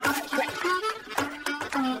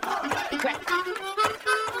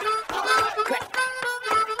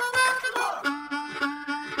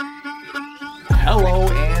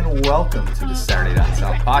welcome to the Saturday Down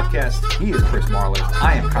South podcast. He is Chris Marler.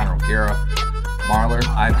 I am Connor O'Gara. Marler,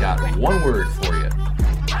 I've got one word for you.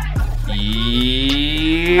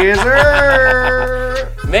 Yes,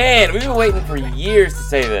 sir. Man, we've been waiting for years to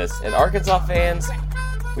say this. And Arkansas fans,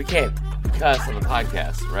 we can't cuss on the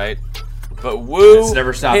podcast, right? But woo, It's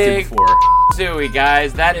never stopped you before. Suey,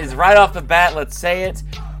 guys. That is right off the bat. Let's say it.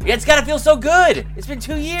 It's got to feel so good. It's been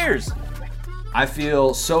 2 years. I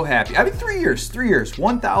feel so happy. I mean, 3 years.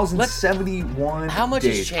 1,071 How much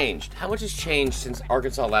days. has changed? How much has changed since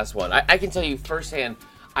Arkansas last won? I can tell you firsthand,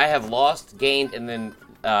 I have lost, gained, and then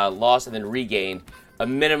regained a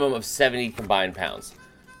minimum of 70 combined pounds.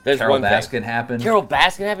 There's Carol one Baskin thing. happened. Carol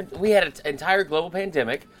Baskin happened. We had an entire global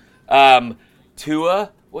pandemic.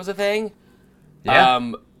 Tua was a thing.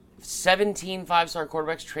 Yeah. 17 five-star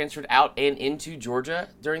quarterbacks transferred out and into Georgia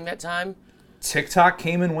during that time. TikTok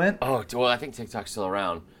came and went. Oh, well, I think TikTok's still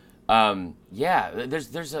around.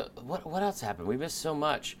 There's a what else happened? We missed so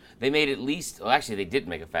much. They made at least, well, actually, they did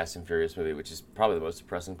make a Fast and Furious movie, which is probably the most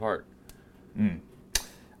depressing part.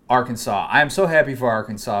 Arkansas. I am so happy for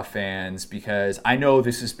Arkansas fans because I know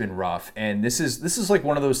this has been rough, and this is like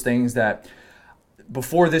one of those things that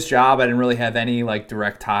before this job I didn't really have any like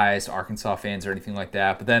direct ties to Arkansas fans or anything like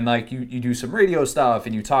that. But then like you do some radio stuff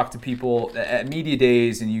and you talk to people at media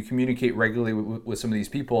days and you communicate regularly with some of these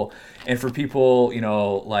people. And for people, you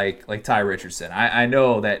know, like Ty Richardson, I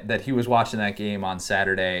know that he was watching that game on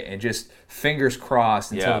Saturday and just fingers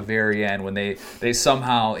crossed until the very end when they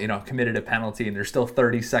somehow, you know, committed a penalty and there's still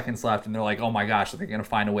 30 seconds left and they're like, oh my gosh, they're going to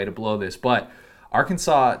find a way to blow this. But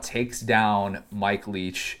Arkansas takes down Mike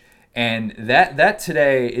Leach. And that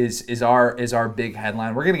today is our big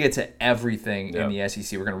headline. We're going to get to everything in the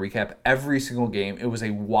SEC. We're going to recap every single game. It was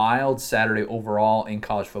a wild Saturday overall in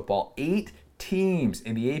college football. 8 teams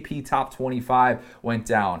in the AP Top 25 went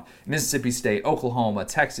down. Mississippi State, Oklahoma,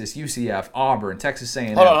 Texas, UCF, Auburn, Texas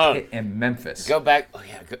A&M, Hold on. and Memphis. Go back. Oh,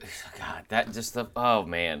 yeah. God, that just, oh,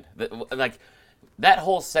 man. That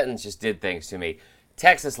whole sentence just did things to me.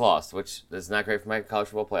 Texas lost, which is not great for my college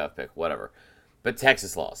football playoff pick, whatever. But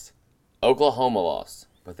Texas lost. Oklahoma lost,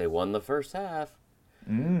 but they won the first half.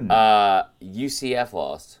 UCF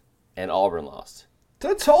lost, and Auburn lost.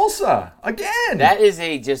 To Tulsa, again! That is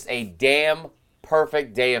just a damn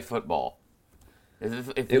perfect day of football.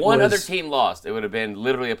 If one other team lost, it would have been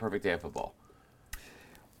literally a perfect day of football.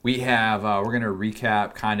 We have, we're going to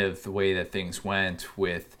recap kind of the way that things went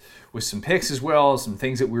with some picks as well, some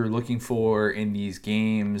things that we were looking for in these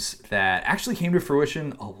games that actually came to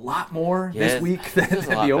fruition a lot more this week than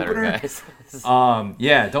the opener.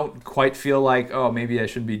 Don't quite feel like, oh, maybe I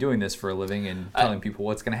shouldn't be doing this for a living and telling people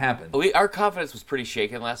what's going to happen. Our confidence was pretty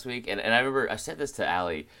shaken last week, and I remember I said this to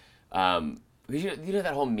Allie. You know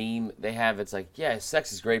that whole meme they have? It's like, yeah,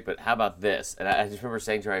 sex is great, but how about this? And I just remember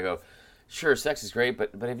saying to her, I go, sure, sex is great,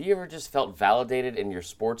 but have you ever just felt validated in your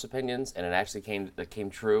sports opinions and it actually came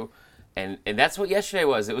true? And that's what yesterday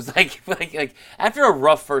was. It was like after a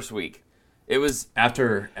rough first week. It was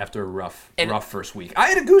after a rough first week. I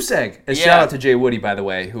had a goose egg. Shout out to Jay Woody, by the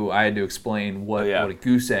way, who I had to explain what a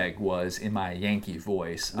goose egg was in my Yankee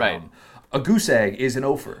voice. Right. A goose egg is an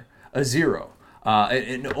offer, a 0,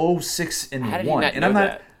 an 06 and How did 1. you not And know I'm not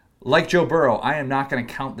that? like Joe Burrow. I am not going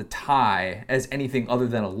to count the tie as anything other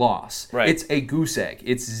than a loss. Right. It's a goose egg.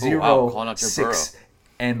 It's 0, calling out Joe 6,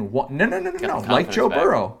 and 1. No. the Like Joe confidence back.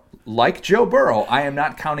 Burrow. Like Joe Burrow, I am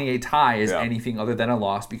not counting a tie as anything other than a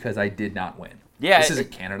loss because I did not win. Yeah, this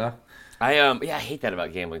isn't Canada. I hate that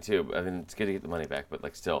about gambling too. I mean, it's good to get the money back, but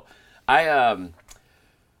like still, I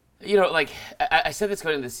said this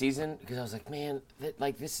going into the season because I was like, man,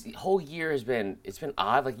 this whole year it's been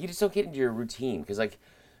odd. Like you just don't get into your routine because like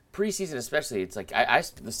preseason especially, it's like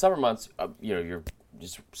the summer months, you're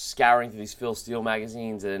just scouring through these Phil Steele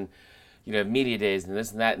magazines and media days and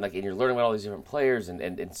this and that, and you're learning about all these different players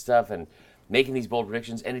and stuff and making these bold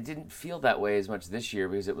predictions. And it didn't feel that way as much this year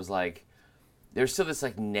because it was like there's still this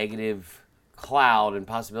like negative cloud and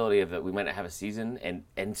possibility of that we might not have a season.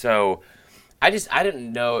 And so I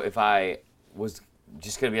didn't know if I was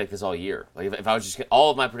just going to be like this all year. Like if I was just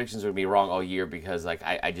all of my predictions would be wrong all year because like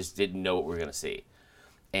I just didn't know what we were going to see.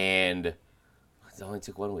 And it only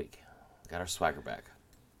took 1 week. Got our swagger back.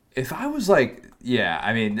 If I was like,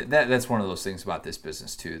 I mean, that's one of those things about this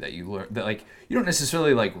business too that you learn that like you don't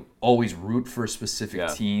necessarily like always root for specific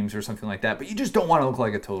teams or something like that, but you just don't want to look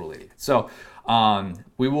like a total idiot. So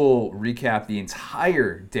We will recap the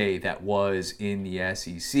entire day that was in the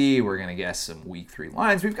SEC. We're going to guess some Week 3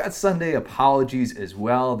 lines. We've got Sunday apologies as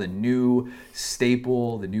well, the new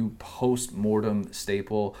staple, the new post-mortem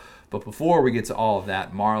staple. But before we get to all of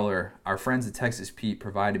that, Marler, our friends at Texas Pete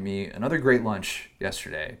provided me another great lunch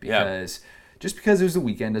yesterday because just because it was the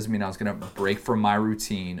weekend doesn't mean I was going to break from my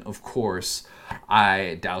routine. Of course,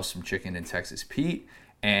 I doused some chicken in Texas Pete.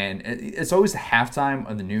 And it's always the halftime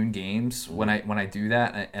of the noon games when I do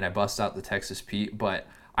that and I bust out the Texas Pete. But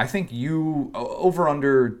I think you over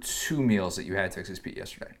under 2 meals that you had at Texas Pete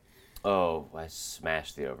yesterday. Oh, I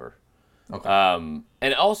smashed the over. Okay.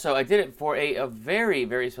 And also I did it for a very,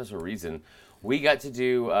 very special reason. We got to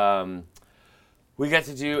do a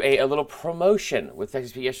little promotion with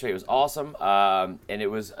Texas Pete yesterday. It was awesome, and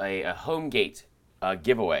it was a home gate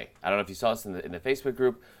giveaway. I don't know if you saw this in the Facebook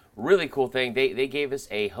group. Really cool thing. They gave us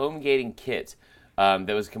a home gating kit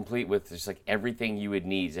that was complete with just like everything you would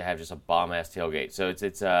need to have just a bomb ass tailgate. So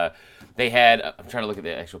it's they had. I'm trying to look at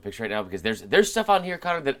the actual picture right now because there's stuff on here,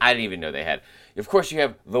 Connor, that I didn't even know they had. Of course, you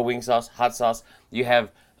have the wing sauce, hot sauce. You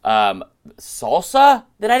have salsa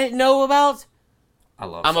that I didn't know about. I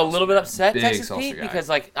love. I'm salsa, a little bit upset, Big Texas salsa Pete, guy. because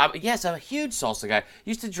I'm a huge salsa guy.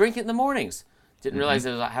 Used to drink it in the mornings. Didn't realize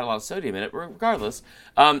it had a lot of sodium in it. Regardless,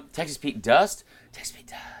 Texas Pete dust. Texas Pete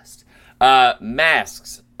dust.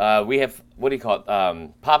 Masks. We have, what do you call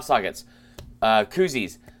it? Pop sockets.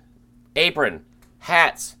 Koozies. Apron.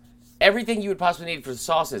 Hats. Everything you would possibly need for the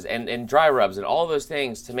sauces and dry rubs and all those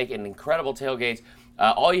things to make an incredible tailgate.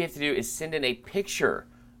 All you have to do is send in a picture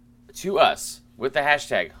to us with the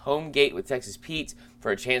hashtag HomeGate with Texas Pete for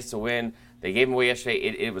a chance to win. They gave them away yesterday.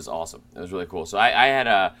 It was awesome. It was really cool. So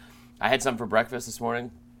I had some for breakfast this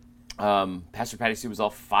morning. Pastor Patty Sue was all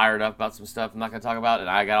fired up about some stuff I'm not going to talk about, and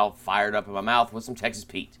I got all fired up in my mouth with some Texas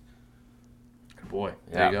Pete. Good boy.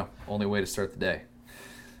 There you go. Only way to start the day.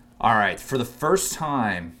 All right. For the first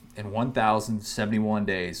time in 1,071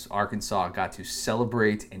 days, Arkansas got to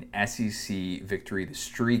celebrate an SEC victory. The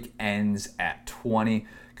streak ends at 20.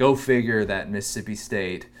 Go figure that Mississippi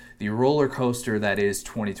State, the roller coaster that is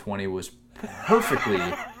 2020, was perfectly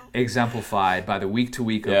exemplified by the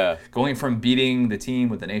week-to-week of going from beating the team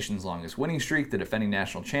with the nation's longest winning streak, the defending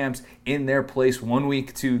national champs, in their place 1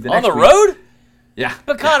 week to the next week. On the road? Yeah.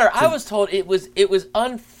 But Connor, I was told it was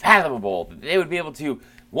unfathomable that they would be able to,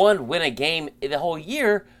 one, win a game the whole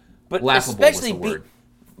year, but laughable especially was the word.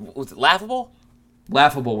 Was it laughable?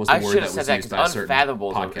 Laughable was the word that was said that used by a certain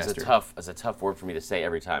unfathomable podcaster. is a tough word for me to say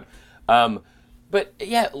every time. But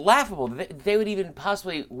yeah, laughable. They would even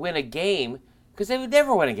possibly win a game because they would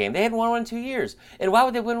never win a game. They hadn't won one in 2 years. And why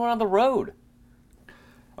would they win one on the road?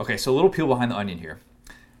 Okay, so a little peel behind the onion here.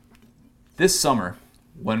 This summer,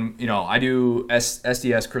 when I do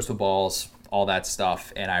SDS crystal balls, all that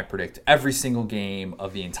stuff, and I predict every single game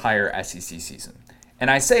of the entire SEC season. And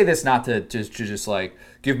I say this not to just like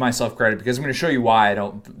give myself credit because I'm going to show you why I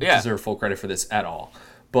don't deserve full credit for this at all.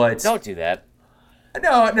 But don't do that.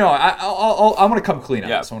 No, I'm going to come clean on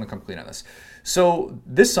this. I want to come clean on this. So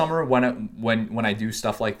this summer, when I do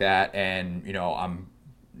stuff like that, and I'm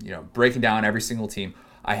breaking down every single team,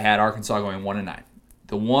 I had Arkansas going 1-9.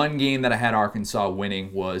 The one game that I had Arkansas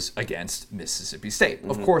winning was against Mississippi State.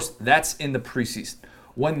 Of course, that's in the preseason.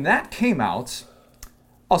 When that came out,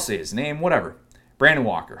 I'll say his name, whatever. Brandon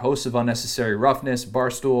Walker, host of Unnecessary Roughness,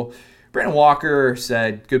 Barstool. Brandon Walker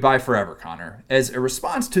said, "Goodbye forever, Connor." As a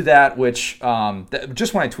response to that, which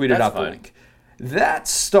just when I tweeted out the link, that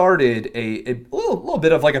started a little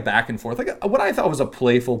bit of like a back and forth, like what I thought was a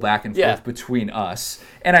playful back and forth between us.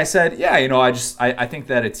 And I said, I think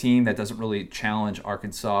that a team that doesn't really challenge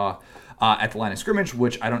Arkansas at the line of scrimmage,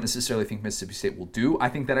 which I don't necessarily think Mississippi State will do, I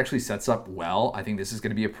think that actually sets up well. I think this is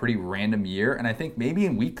going to be a pretty random year, and I think maybe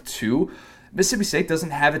in week 2, Mississippi State doesn't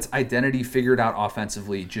have its identity figured out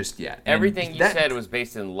offensively just yet. Everything you said was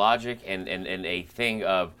based in logic and a thing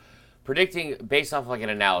of predicting based off like an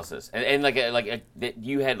analysis and that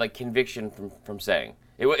you had like conviction from saying.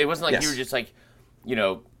 It wasn't like you were just like,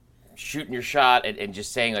 shooting your shot and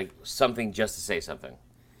just saying like something just to say something.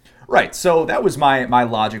 Right. So that was my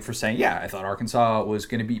logic for saying, I thought Arkansas was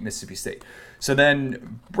going to beat Mississippi State. So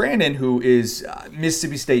then Brandon, who is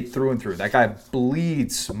Mississippi State through and through, that guy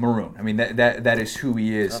bleeds maroon. I mean, that is who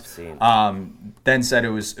he is. Then said it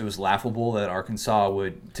was laughable that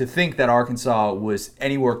to think that Arkansas was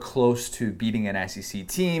anywhere close to beating an SEC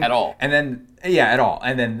team at all. And then at all.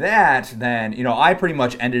 And then I pretty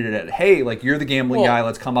much ended it at, hey, like you're the gambling guy,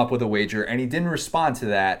 let's come up with a wager. And he didn't respond to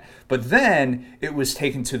that. But then it was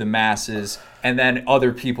taken to the masses, and then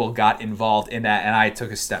other people got involved in that, and I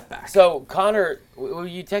took a step back. So Connor,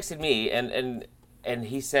 you texted me, and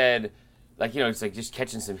he said, like, it's like just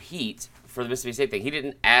catching some heat for the Mississippi State thing. He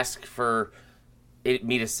didn't ask for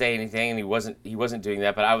me to say anything, and he wasn't doing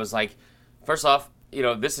that. But I was like, first off,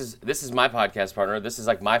 this is my podcast partner. This is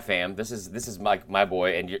like my fam. This is my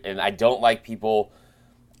boy, and I don't like people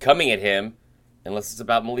coming at him unless it's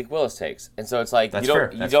about Malik Willis takes. And so it's like That's you fair.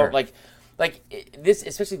 don't That's you don't fair. like this,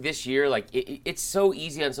 especially this year. Like it's so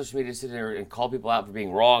easy on social media to sit there and call people out for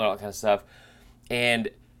being wrong and all that kind of stuff. And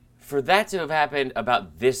for that to have happened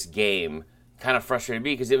about this game kind of frustrated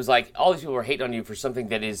me, because it was like all these people were hating on you for something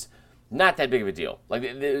that is not that big of a deal. Like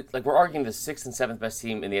we're arguing the 6th and 7th best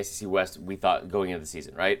team in the SEC West, we thought, going into the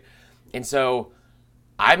season, right? And so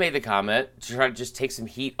I made the comment to try to just take some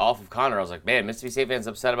heat off of Connor. I was like, man, Mississippi State fans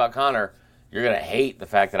upset about Connor. You're going to hate the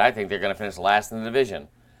fact that I think they're going to finish last in the division.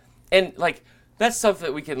 And, like, that's something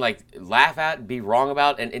that we can, like, laugh at, be wrong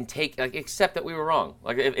about, and take, like, accept that we were wrong,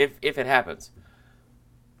 like, if it happens.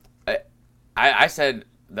 I said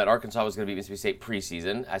that Arkansas was going to beat Mississippi State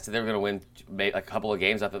preseason. I said they were going to win like a couple of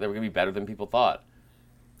games. I thought they were going to be better than people thought.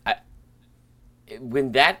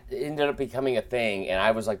 When that ended up becoming a thing, and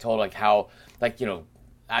I was like told like how, like,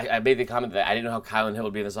 I made the comment that I didn't know how Kylan Hill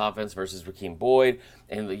would be in this offense versus Rakeem Boyd,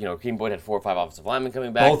 and Rakeem Boyd had 4 or 5 offensive linemen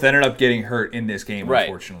coming back. Both ended up getting hurt in this game, Right.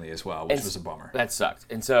 unfortunately, as well, which was a bummer. That sucked.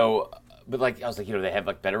 And so, but like I was like, they have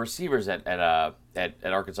like better receivers at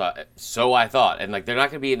Arkansas. So I thought, and like they're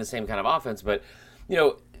not going to be in the same kind of offense, but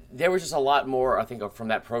there was just a lot more, I think, from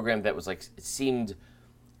that program that was like, it seemed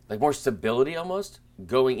like more stability almost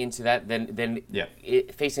going into that than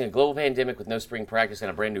facing a global pandemic with no spring practice and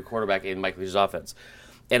a brand new quarterback in Mike Leach's offense.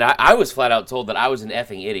 And I was flat out told that I was an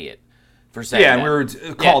effing idiot for saying that. And we were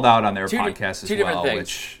called out on their podcast as two different well.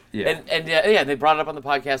 things. Which, and they brought it up on the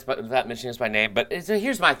podcast, but without mentioning us by name. But so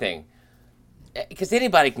here's my thing, because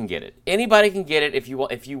anybody can get it. Anybody can get it if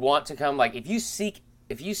you want to come. Like if you seek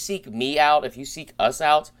me out, if you seek us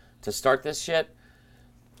out to start this shit.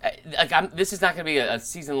 Like this is not going to be a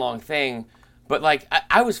season-long thing, but like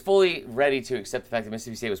I was fully ready to accept the fact that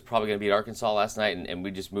Mississippi State was probably going to beat Arkansas last night, and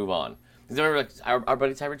we just move on. Because I remember like our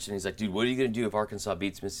buddy Ty Richardson, he's like, dude, what are you going to do if Arkansas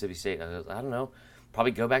beats Mississippi State? I go, I don't know.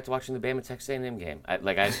 Probably go back to watching the Bama Texas A&M game.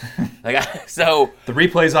 So the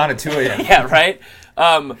replay's on at 2 a.m. Yeah, right.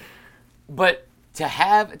 But to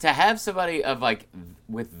have somebody of like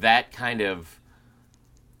with that kind of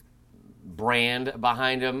brand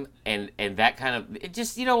behind him and that kind of, it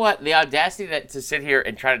just, the audacity to sit here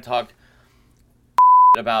and try to talk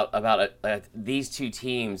about these two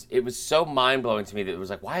teams, it was so mind-blowing to me that it was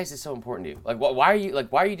like, why is this so important to you? Like, why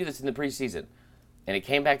are you doing this in the preseason? And it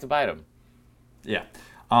came back to bite him. Yeah.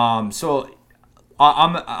 So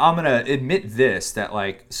I'm gonna admit this, that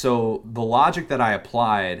like, so the logic that I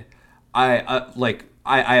applied,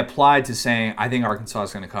 I applied to saying I think Arkansas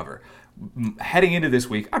is going to cover. Heading into this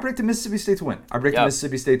week, I predicted Mississippi State to win. I predicted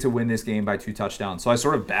Mississippi State to win this game by 2 touchdowns. So I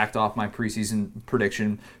sort of backed off my preseason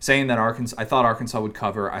prediction, saying that I thought Arkansas would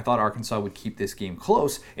cover. I thought Arkansas would keep this game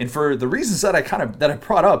close. And for the reasons that I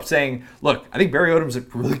brought up, saying, look, I think Barry Odom's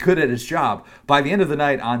really good at his job. By the end of the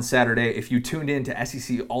night on Saturday, if you tuned in to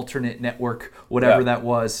SEC Alternate Network, whatever that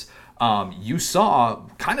was, you saw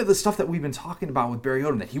kind of the stuff that we've been talking about with Barry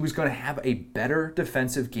Odom, that he was going to have a better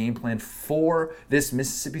defensive game plan for this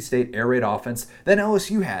Mississippi State air raid offense than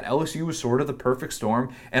LSU had. LSU was sort of the perfect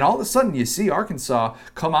storm, and all of a sudden you see Arkansas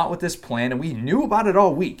come out with this plan, and we knew about it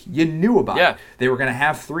all week. You knew about it. They were going to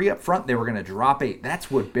have 3 up front. They were going to drop 8. That's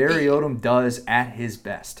what Barry Odom does at his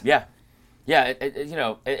best. Yeah.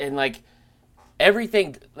 And like,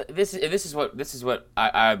 everything. This is what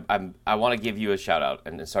I want to give you a shout out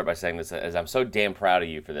and start by saying this, as I'm so damn proud of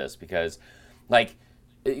you for this, because like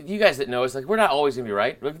you guys that know us, like we're not always gonna be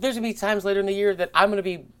right. Like, there's gonna be times later in the year that I'm gonna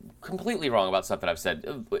be completely wrong about stuff that I've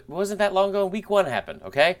said. It wasn't that long ago. Week 1 happened,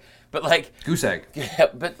 okay? But like goose egg.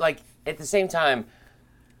 But like at the same time,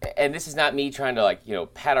 and this is not me trying to like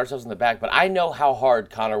pat ourselves on the back, but I know how hard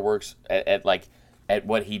Connor works at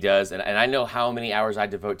what he does, and I know how many hours I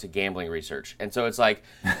devote to gambling research. And so it's like,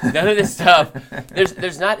 none of this stuff,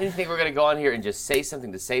 there's not anything we're going to go on here and just say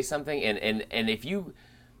something to say something. And if you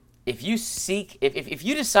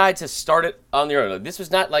decide to start it on your own, this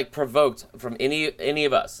was not like provoked from any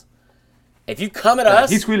of us. If you come at us,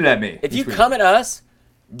 he tweeted at me. If you come at us,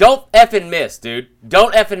 don't effing miss, dude.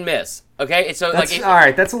 Don't effing miss. Okay, and so all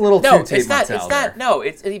right. That's a little too Tate Martell. It's not. No,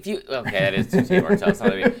 it's if you. Okay, that is too Tate Martell.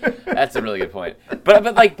 That's a really good point.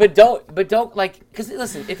 But don't like, because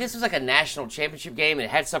listen, if this was like a national championship game and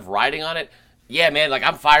it had stuff riding on it, yeah, man, like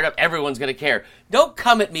I'm fired up. Everyone's gonna care. Don't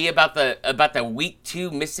come at me about the week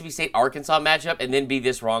 2 Mississippi State Arkansas matchup and then be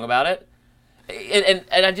this wrong about it.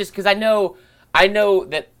 And I just, because I know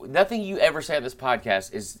that nothing you ever say on this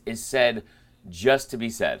podcast is said just to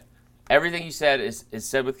be said. everything you said is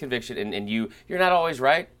said with conviction, and you're not always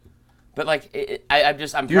right. But like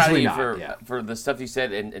I'm proud of you for the stuff you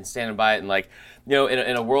said and standing by it, and like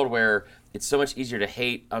in a world where it's so much easier to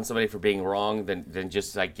hate on somebody for being wrong than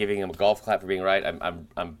just like giving them a golf clap for being right.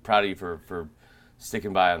 I'm proud of you for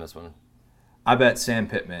sticking by on this one. I bet Sam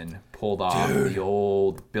Pittman pulled off the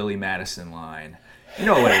old Billy Madison line. You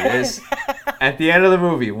know what it is. At the end of the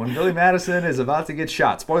movie, when Billy Madison is about to get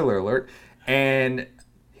shot, spoiler alert, and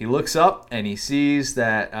he looks up and he sees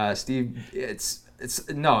that it's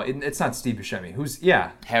not Steve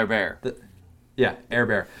Buscemi. Hair Bear. Air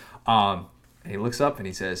Bear. And he looks up and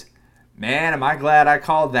he says, "Man, am I glad I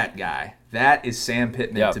called that guy." That is Sam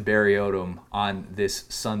Pittman to Barry Odom on this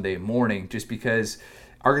Sunday morning, just because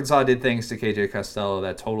Arkansas did things to KJ Costello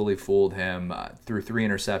that totally fooled him. Threw 3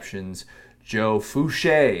 interceptions. Joe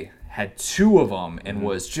Fouché had 2 of them and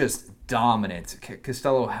was just dominant.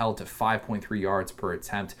 Costello held to 5.3 yards per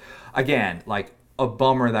attempt. Again, like a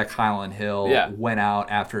bummer that Kylan Hill went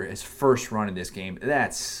out after his first run in this game.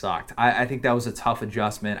 That sucked. I think that was a tough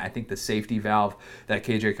adjustment. I think the safety valve that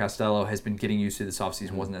KJ Costello has been getting used to this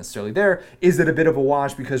offseason wasn't necessarily there. Is it a bit of a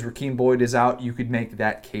wash because Rakeem Boyd is out? You could make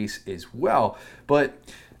that case as well. But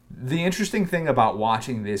the interesting thing about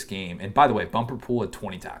watching this game, and by the way, Bumper Pool had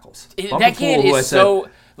 20 tackles. That kid is so...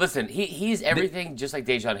 Listen, he's everything just like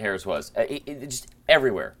Dejon Harris was. Just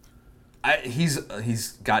everywhere. He's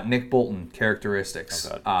got Nick Bolton characteristics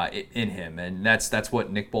in him, and that's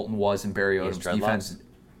what Nick Bolton was in Barry Odom's defense.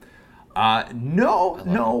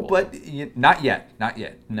 No, but not yet.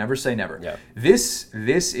 Never say never. Yeah. This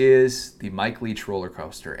is the Mike Leach roller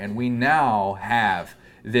coaster, and we now have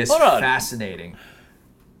this fascinating.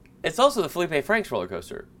 It's also the Felipe Franks roller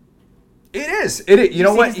coaster. It is. You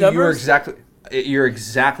know what? You're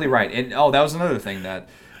exactly right. And that was another thing that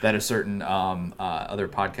a certain other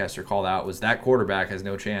podcaster called out was that quarterback has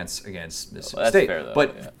no chance against Mississippi State. Fair, though.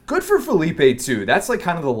 But good for Felipe too. That's like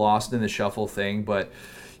kind of the lost in the shuffle thing. But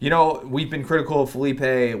we've been critical of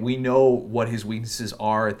Felipe. We know what his weaknesses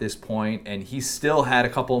are at this point, and he still had a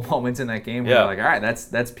couple of moments in that game where we're like, all right,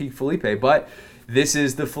 that's peak Felipe. But this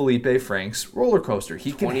is the Felipe Franks roller coaster.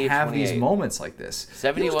 He can have these moments like this.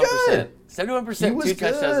 71%. 71%, 2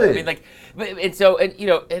 touchdowns. I mean, like,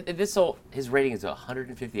 his rating is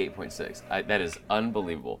 158.6. That is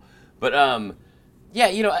unbelievable. But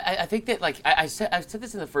I think that like I said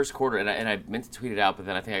this in the first quarter, and I meant to tweet it out, but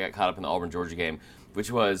then I think I got caught up in the Auburn-Georgia game,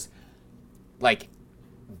 which was like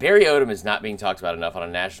Barry Odom is not being talked about enough on a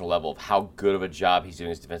national level of how good of a job he's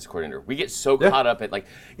doing as defensive coordinator. We get so caught up at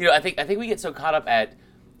I think we get so caught up at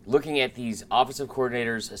looking at these offensive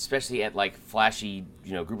coordinators, especially at like flashy,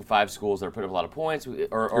 group of 5 schools that are putting up a lot of points,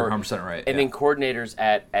 or 100% right. And then coordinators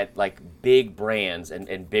at like big brands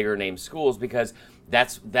and bigger name schools, because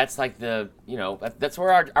that's like that's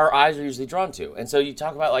where our eyes are usually drawn to. And so you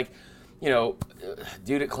talk about like,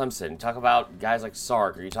 dude at Clemson, talk about guys like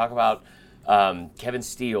Sark, or you talk about Kevin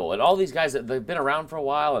Steele and all these guys that they've been around for a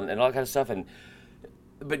while and all that kind of stuff.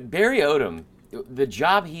 But Barry Odom, the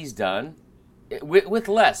job he's done with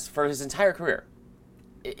less for his entire career,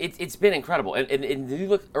 it's been incredible. And you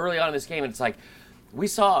look early on in this game, and it's like we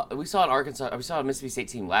saw a Mississippi State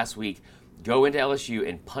team last week go into LSU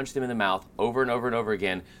and punch them in the mouth over and over and over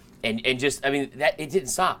again, and just that it didn't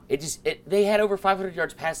stop. They had over 500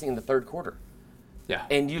 yards passing in the third quarter. Yeah,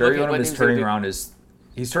 and you Barry look at Odom what is turning around his.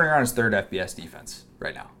 He's turning around his 3rd FBS defense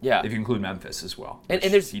right now. Yeah, if you include Memphis as well. And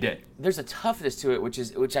he did. There's a toughness to it,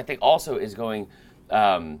 which I think also is going.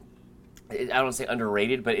 I don't want to say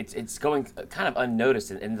underrated, but it's going kind of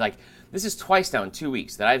unnoticed. And like this is twice now in 2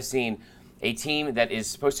 weeks that I've seen a team that is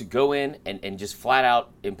supposed to go in and just flat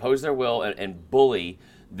out impose their will and bully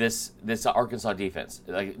this Arkansas defense.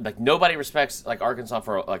 Like nobody respects like Arkansas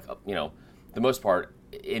for like the most part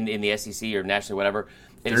in the SEC or nationally, whatever.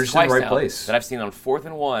 It's twice now that I've seen on 4th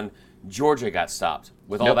and 1, Georgia got stopped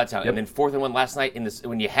with all that talent, and then 4th and 1 last night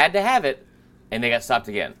when you had to have it, and they got stopped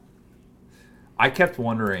again. I kept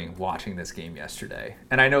wondering watching this game yesterday,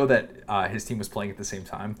 and I know that his team was playing at the same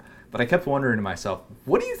time, but I kept wondering to myself,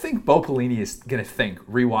 what do you think Bo Pelini is going to think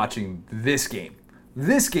rewatching this game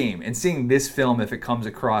and seeing this film if it comes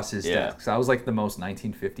across his desk? Because I was like the most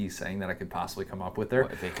 1950s saying that I could possibly come up with there.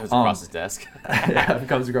 If it comes across his desk. Yeah, if it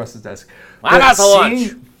comes across his desk. I got the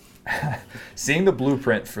lunch. Seeing the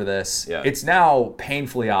blueprint for this, it's now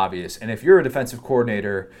painfully obvious. And if you're a defensive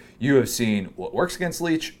coordinator, you have seen what works against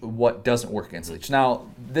Leach, what doesn't work against Leach. Now,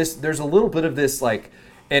 there's a little bit of this, like,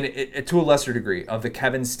 and to a lesser degree, of the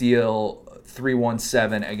Kevin Steele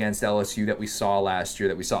 3-1-7 against LSU that we saw last year,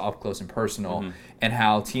 that we saw up close and personal. and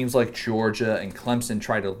how teams like Georgia and Clemson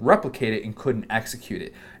tried to replicate it and couldn't execute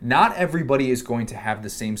it. Not everybody is going to have the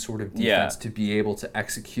same sort of defense to be able to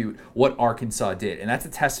execute what Arkansas did. And that's a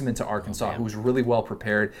testament to Arkansas, who was really well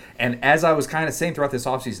prepared. And as I was kind of saying throughout this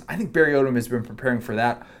offseason, I think Barry Odom has been preparing for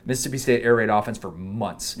that Mississippi State air raid offense for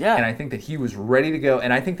months. Yeah. And I think that he was ready to go.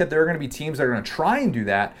 And I think that there are going to be teams that are going to try and do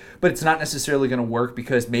that, but it's not necessarily going to work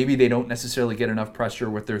because maybe they don't necessarily get enough pressure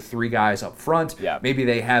with their three guys up front. Yeah. Maybe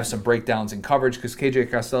they have some breakdowns in coverage because KJ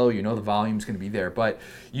Costello, the volume's going to be there. But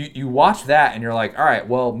you watch that and you're like, all right,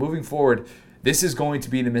 well, moving forward, this is going to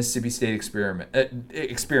be the Mississippi State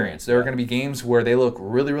experience. There are going to be games where they look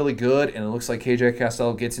really, really good, and it looks like KJ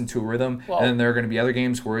Costello gets into a rhythm. And then there are going to be other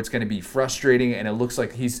games where it's going to be frustrating, and it looks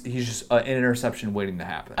like he's just an interception waiting to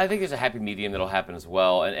happen. I think there's a happy medium that'll happen as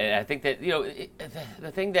well, and I think that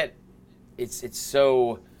the thing that it's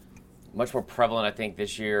so much more prevalent, I think,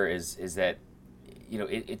 this year is that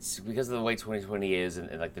it's because of the way 2020 is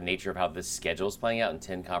and like the nature of how this schedule is playing out in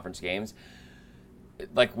 10 conference games.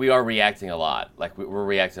 Like, we are reacting a lot. Like, we're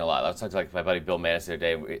reacting a lot. I was talking to my buddy Bill Manis the other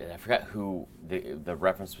day, and I forgot who the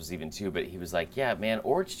reference was even to, but he was like, yeah, man,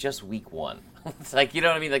 or it's just week 1. It's like, you know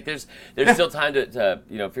what I mean? Like, there's still time to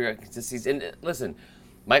figure out consistencies. And listen,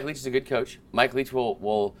 Mike Leach is a good coach. Mike Leach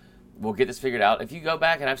will get this figured out. If you go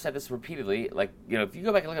back, and I've said this repeatedly, like, if you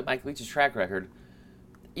go back and look at Mike Leach's track record,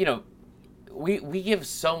 we give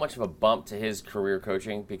so much of a bump to his career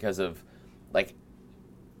coaching because of, like,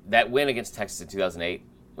 that win against Texas in 2008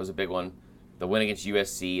 was a big one. The win against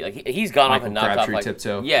USC, like he's gone off and knocked off, like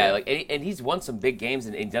tiptoe. Yeah, like and he's won some big games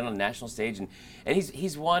and done on the national stage, and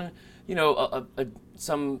he's won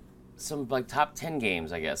some like top 10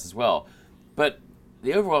 games, I guess, as well. But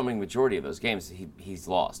the overwhelming majority of those games he's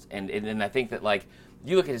lost, and I think that, like,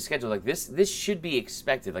 you look at his schedule, like this should be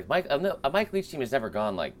expected. Like a Mike Leach team has never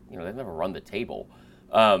gone, like, they've never run the table.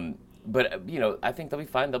 But, I think they'll be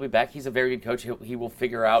fine. They'll be back. He's a very good coach. He will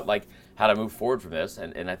figure out, like, how to move forward from this.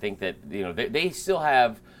 And I think that, they still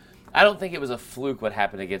have – I don't think it was a fluke what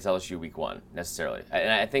happened against LSU week 1 necessarily.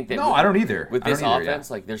 And I think that – No, I don't either. With this offense,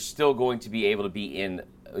 like, they're still going to be able to be in,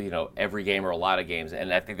 every game or a lot of games.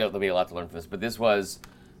 And I think there'll be a lot to learn from this. But this was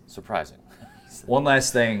surprising. One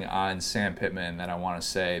last thing on Sam Pittman that I want to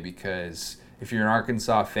say, because if you're an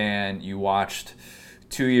Arkansas fan, you watched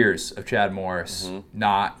 2 years of Chad Morris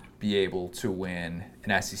not – be able to win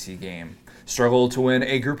an SEC game, struggle to win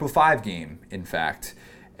a Group of 5 game, in fact,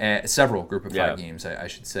 several Group of 5 games, I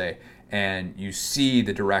should say, and you see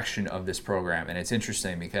the direction of this program, and it's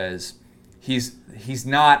interesting because he's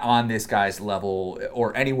not on this guy's level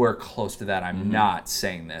or anywhere close to that. I'm not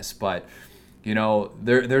saying this, but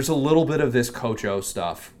there's a little bit of this Coach O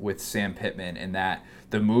stuff with Sam Pittman in that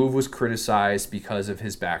the move was criticized because of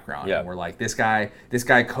his background. Yeah. And we're like, this guy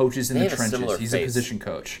coaches in the trenches. He's a position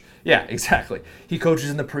coach. Yeah, exactly. He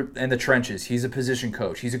coaches in the trenches. He's a position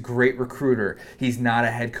coach. He's a great recruiter. He's not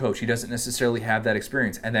a head coach. He doesn't necessarily have that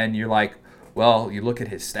experience. And then you're like, well, you look at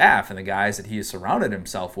his staff and the guys that he has surrounded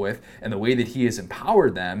himself with and the way that he has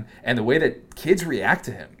empowered them and the way that kids react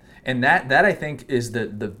to him. And that I think is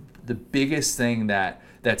the biggest thing that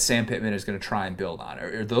Sam Pittman is going to try and build on,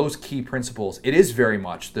 or those key principles. It is very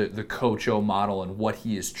much the Coach O model and what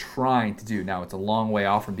he is trying to do. Now, it's a long way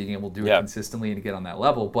off from being able to do it consistently and to get on that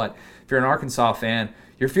level, but if you're an Arkansas fan,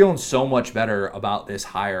 you're feeling so much better about this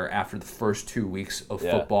hire after the first 2 weeks of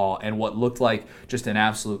football and what looked like just an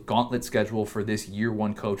absolute gauntlet schedule for this year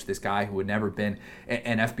 1 coach. This guy who had never been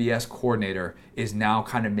an FBS coordinator is now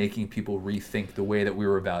kind of making people rethink the way that we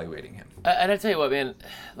were evaluating him. And I tell you what, man,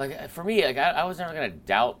 like, for me, like, I was never going to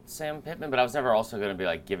doubt Sam Pittman, but I was never also going to be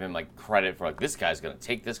like, give him, like, credit for, like, this guy's going to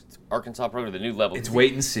take this Arkansas program to the new level. It's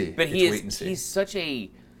wait and see. But he's such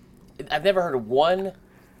a, I've never heard of one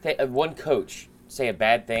coach say a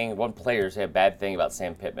bad thing, one player say a bad thing about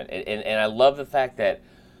Sam Pittman. And I love the fact that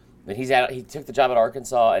he took the job at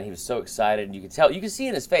Arkansas and he was so excited, and you can see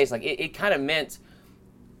in his face, like, it kind of meant,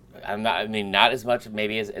 not as much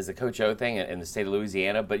maybe as the Coach O thing in the state of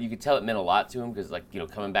Louisiana, but you could tell it meant a lot to him because, like,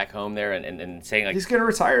 coming back home there and saying, like, he's going to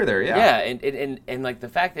retire there, yeah, and like the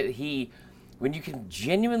fact that when you can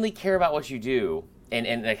genuinely care about what you do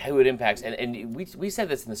and like who it impacts, and we said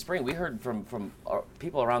this in the spring, we heard from our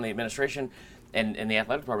people around the administration and the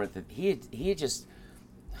athletic department that he had just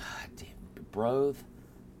breathed,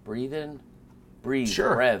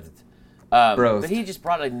 but he just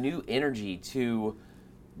brought a new energy to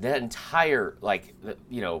that entire, like,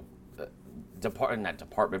 not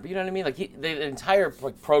department, but you know what I mean? Like, the entire,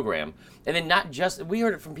 like, program. And then not just, we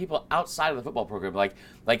heard it from people outside of the football program, like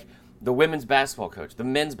the women's basketball coach, the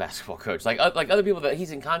men's basketball coach, like other people that he's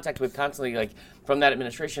in contact with constantly, like from that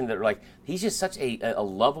administration, that are like, he's just such a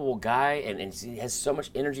lovable guy, and he has so much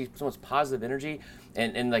energy, so much positive energy,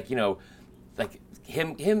 and like, you know, like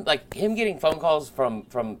him getting phone calls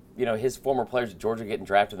from you know, his former players at Georgia getting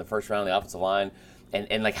drafted in the first round of the offensive line,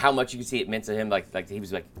 and like how much you can see it meant to him, like he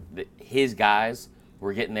was like his guys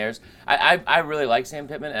were getting theirs. I really like Sam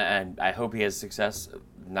Pittman, and I hope he has success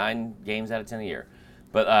 9 games out of 10 a year.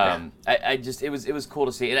 But I just, it was cool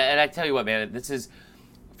to see. And I tell you what, man, this is,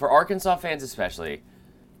 for Arkansas fans especially,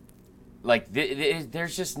 like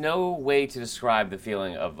there's just no way to describe the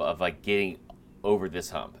feeling of like getting over this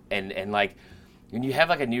hump. And like when you have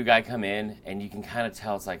like a new guy come in and you can kind of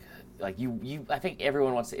tell, it's like you I think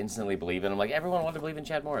everyone wants to instantly believe in him. Like everyone wanted to believe in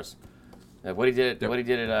Chad Morris. Like what he did at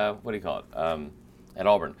what do you call it? At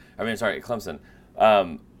Auburn. I mean, sorry, at Clemson.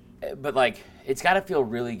 But like it's got to feel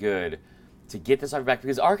really good to get this off your back,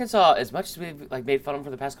 because Arkansas, as much as we've like made fun of them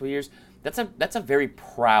for the past couple of years, that's a very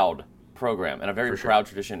proud program and a very proud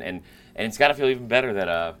tradition, and it's got to feel even better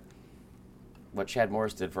that what Chad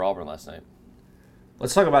Morris did for Auburn last night.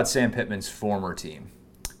 Let's talk about Sam Pittman's former team,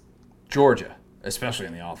 Georgia, especially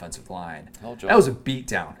in the offensive line. That was a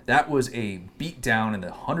beatdown. That was a beatdown in the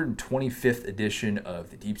 125th edition of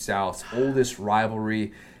the Deep South's oldest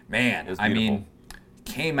rivalry. Man, I mean,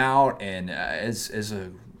 came out and as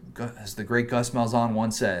the great Gus Malzahn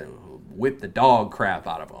once said, whip the dog crap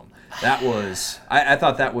out of them. That was, I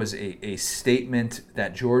thought that was a statement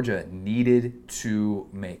that Georgia needed to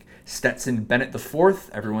make. Stetson Bennett IV,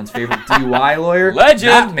 everyone's favorite DUI lawyer.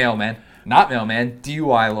 Legend! Not mailman,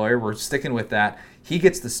 DUI lawyer. We're sticking with that. He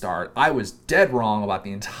gets the start. I was dead wrong about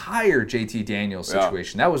the entire JT Daniels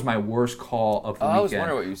situation. Yeah. That was my worst call of the weekend. I was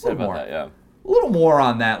wondering what you said about that, yeah. A little more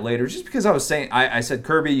on that later, just because I was saying, I said,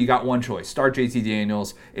 Kirby, you got one choice. Start JT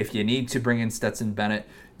Daniels. If you need to bring in Stetson Bennett,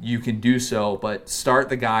 you can do so, but start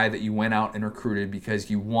the guy that you went out and recruited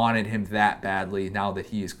because you wanted him that badly now that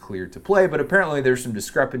he is cleared to play. But apparently there's some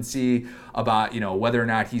discrepancy about, you know, whether or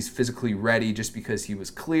not he's physically ready just because he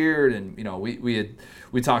was cleared. And, you know, we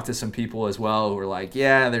talked to some people as well who were like,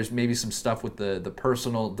 yeah, there's maybe some stuff with the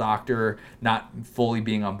personal doctor not fully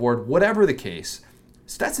being on board. Whatever the case,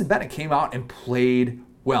 Stetson Bennett came out and played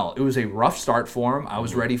well. It was a rough start for him. I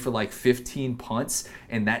was ready for like 15 punts,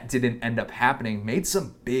 and that didn't end up happening. Made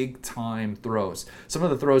some big-time throws. Some of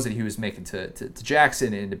the throws that he was making to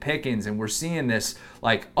Jackson and to Pickens, and we're seeing this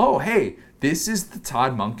like, oh, hey, this is the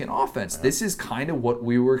Todd Monken offense. This is kind of what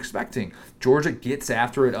we were expecting. Georgia gets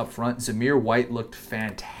after it up front. Zamir White looked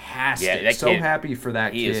fantastic. Yeah, that kid, happy for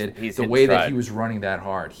that kid. The way that he was running that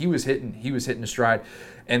hard. He was hitting a stride.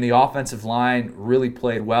 And the offensive line really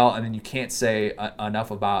played well. And then you can't say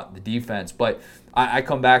enough about the defense. But I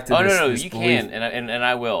come back to this you belief. can, and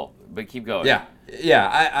I will. But keep going. Yeah.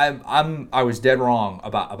 I was dead wrong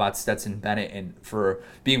about Stetson Bennett, and for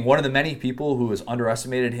being one of the many people who has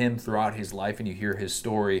underestimated him throughout his life. And you hear his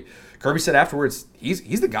story. Kirby said afterwards,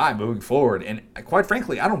 he's the guy moving forward. And quite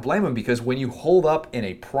frankly, I don't blame him, because when you hold up in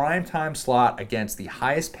a primetime slot against the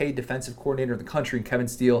highest paid defensive coordinator in the country, Kevin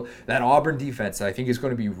Steele, that Auburn defense that I think is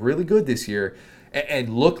going to be really good this year, and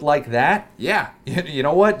look like that, yeah, you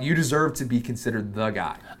know what? You deserve to be considered the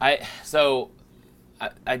guy. I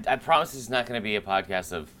promise this is not going to be a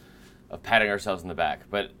podcast of patting ourselves in the back,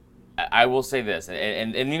 but I will say this,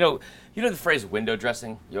 and you know the phrase window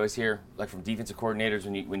dressing you always hear, like from defensive coordinators,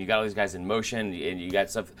 when you got all these guys in motion and you got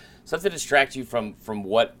stuff to distract you from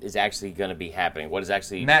what is actually going to be happening, what is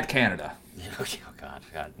actually Matt Canada. Oh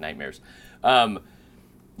God, nightmares. Auburn,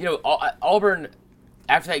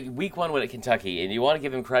 after that week 1 win at Kentucky, and you want to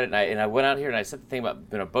give him credit, and I went out here and I said the thing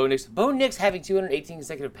about Bo Nix. Bo Nix having 218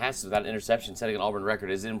 consecutive passes without an interception, setting an Auburn record,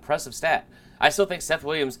 is an impressive stat. I still think Seth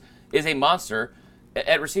Williams is a monster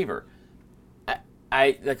at receiver.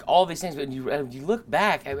 I like all these things, but when you look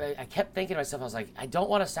back, I kept thinking to myself, I was like, I don't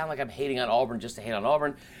want to sound like I'm hating on Auburn just to hate on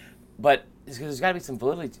Auburn, but there's got to be some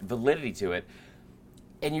validity to it.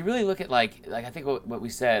 And you really look at like I think what we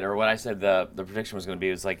said, or what I said the prediction was going to be,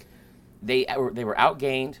 was like they were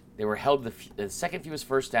outgained. They were held the second fewest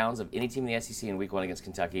first downs of any team in the SEC in week 1 against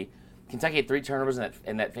Kentucky. Kentucky had 3 turnovers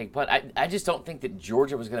in that fake punt. I just don't think that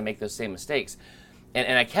Georgia was going to make those same mistakes.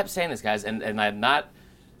 And I kept saying this, guys, and I'm not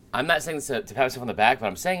saying this to pat myself on the back, but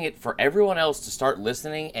I'm saying it for everyone else to start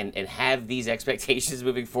listening and have these expectations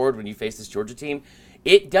moving forward when you face this Georgia team.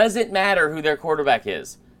 It doesn't matter who their quarterback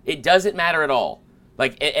is. It doesn't matter at all.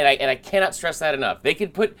 Like, and I cannot stress that enough. They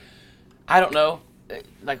could put, I don't know,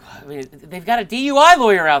 they've got a DUI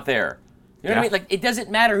lawyer out there. You know what I mean? Like, it doesn't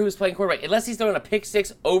matter who's playing quarterback unless he's throwing a pick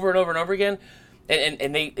six over and over and over again,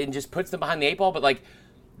 and just puts them behind the 8 ball. But like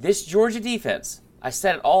this Georgia defense, I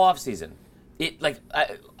said it all offseason.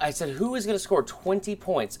 I said, who is going to score 20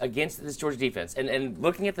 points against this Georgia defense? And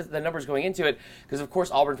looking at the numbers going into it, because of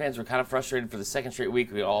course Auburn fans were kind of frustrated for the second straight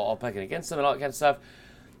week, we all picking against them and all that kind of stuff.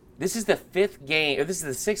 This is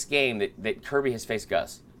the sixth game that Kirby has faced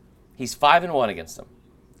Gus. He's 5-1 against them.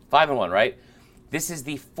 5-1, right? This is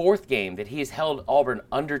the fourth game that he has held Auburn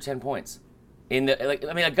under 10 points. Gus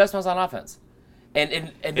Malzahn offense.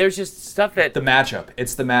 And there's just stuff that... The matchup.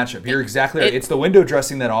 It's the matchup. You're exactly right. It's the window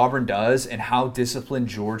dressing that Auburn does and how disciplined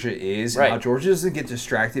Georgia is. Right. And how Georgia doesn't get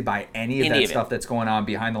distracted by any of that stuff that's going on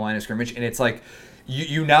behind the line of scrimmage. And it's like,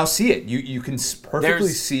 you now see it. You can perfectly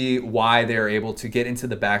see why they're able to get into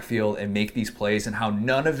the backfield and make these plays and how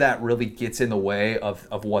none of that really gets in the way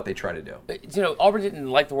of what they try to do. Auburn didn't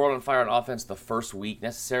light the world on fire on offense the first week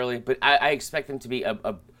necessarily, but I expect them to be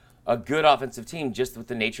a good offensive team just with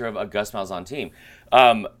the nature of a Gus Malzahn team.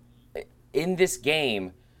 In this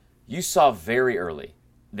game, you saw very early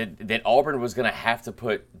that Auburn was going to have to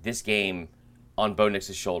put this game on Bo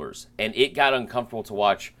Nix's shoulders, and it got uncomfortable to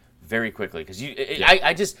watch very quickly because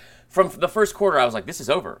I just from the first quarter I was like, this is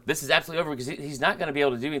over. This is absolutely over because he's not going to be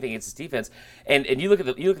able to do anything against his defense. And you look at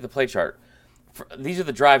the play chart. These are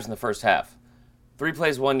the drives in the first half: 3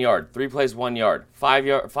 plays 1 yard, 3 plays 1 yard,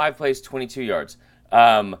 5 plays 22 yards.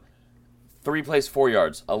 3 plays 4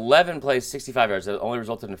 yards, 11 plays 65 yards. That only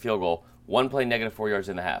resulted in a field goal. 1 play negative 4 yards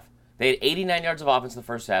in the half. They had 89 yards of offense in the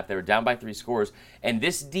first half. They were down by 3 scores. And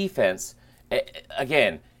this defense,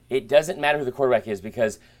 again, it doesn't matter who the quarterback is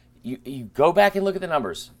because you go back and look at the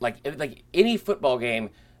numbers. Like any football game,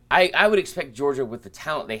 I would expect Georgia with the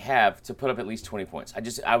talent they have to put up at least 20 points.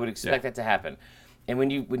 I would expect that to happen. And when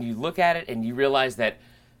you look at it and you realize that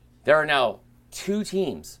there are now 2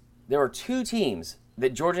 teams. There are 2 teams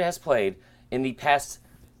that Georgia has played in the past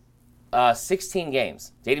 16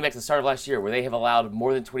 games, dating back to the start of last year, where they have allowed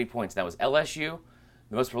more than 20 points. That was LSU,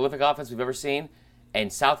 the most prolific offense we've ever seen,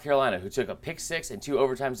 and South Carolina, who took a pick 6 and 2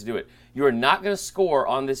 overtimes to do it. You are not going to score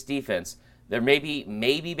on this defense. There maybe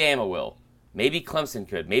Bama will. Maybe Clemson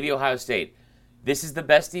could. Maybe Ohio State. This is the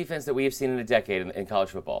best defense that we have seen in a decade in college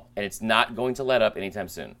football, and it's not going to let up anytime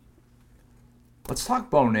soon. Let's talk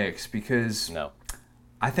Bo Nix because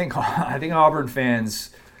I think Auburn fans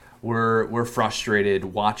were frustrated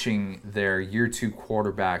watching their year 2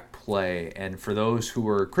 quarterback play. And for those who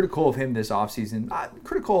were critical of him this offseason,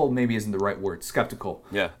 critical maybe isn't the right word, skeptical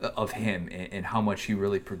of him and how much he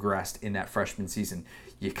really progressed in that freshman season,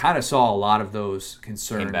 you kind of saw a lot of those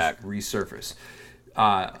concerns resurface.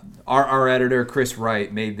 Our editor, Chris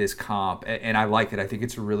Wright, made this comp, and I like it. I think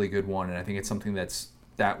it's a really good one, and I think it's something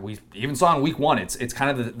that we even saw in week 1. It's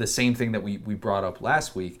kind of the same thing that we brought up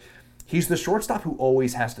last week. He's the shortstop who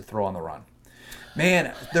always has to throw on the run.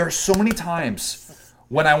 Man, there are so many times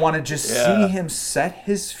when I want to just see him set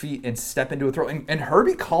his feet and step into a throw. And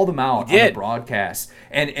Herbie called him out on the broadcast.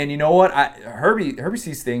 And you know what? Herbie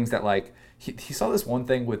sees things that, like, he saw this one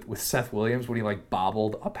thing with Seth Williams when he, like,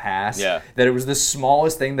 bobbled a pass. Yeah. That it was the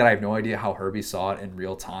smallest thing that I have no idea how Herbie saw it in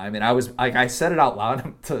real time. And I was, like, I said it out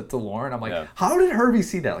loud to Lauren. I'm like, how did Herbie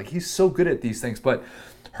see that? Like, he's so good at these things. But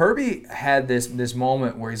Herbie had this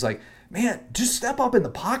moment where he's like, man, just step up in the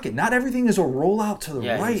pocket. Not everything is a rollout to the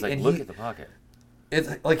right. He's like, look at the pocket. It's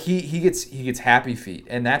like he gets happy feet,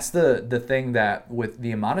 and that's the thing that with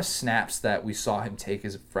the amount of snaps that we saw him take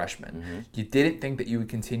as a freshman, you didn't think that you would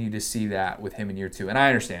continue to see that with him in year 2. And I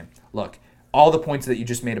understand. Look, all the points that you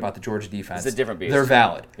just made about the Georgia defense, it's a different beast. They're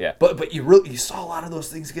valid. Yeah. But you saw a lot of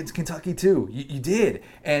those things against Kentucky too. You did,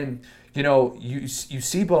 and you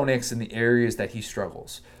see Bo Nix in the areas that he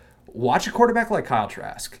struggles. Watch a quarterback like Kyle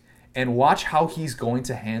Trask. And watch how he's going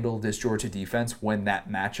to handle this Georgia defense when that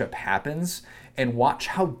matchup happens. And watch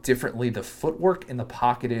how differently the footwork in the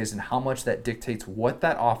pocket is and how much that dictates what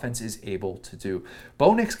that offense is able to do.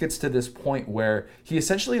 Bo Nix gets to this point where he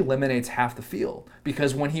essentially eliminates half the field.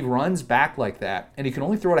 Because when he runs back like that, and he can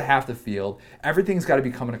only throw to half the field, everything's got to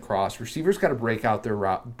be coming across. Receivers got to break off their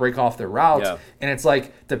routes. Yeah. And it's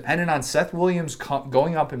like, dependent on Seth Williams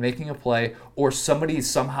going up and making a play, or somebody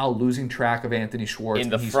somehow losing track of Anthony Schwartz. In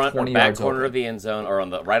the front or back corner of the end zone, or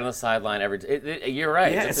right on the sideline. You're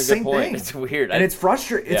right. Yeah, it's a good point. Thing. It's weird. And it's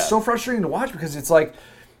frustrating. It's so frustrating to watch because it's like,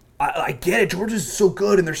 I get it. Georgia's so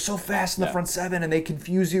good and they're so fast in the front 7 and they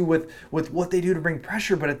confuse you with what they do to bring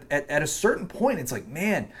pressure. But at a certain point, it's like,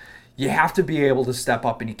 man, you have to be able to step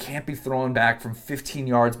up and you can't be throwing back from 15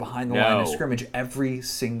 yards behind the line of scrimmage every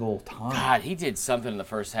single time. God, he did something in the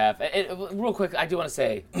first half. Real quick, I do want to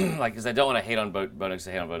say, because I don't want to hate on Bo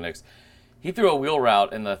Nix. He threw a wheel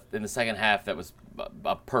route in the second half that was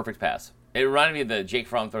a perfect pass. It reminded me of the Jake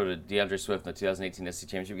Fromm throw to DeAndre Swift in the 2018 SEC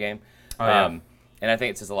Championship game. and I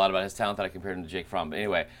think it says a lot about his talent that I compared him to Jake Fromm. But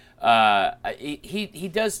anyway, he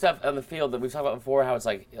does stuff on the field that we've talked about before. How it's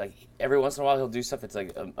like every once in a while he'll do stuff that's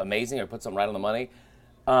like amazing or put something right on the money.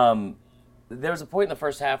 There was a point in the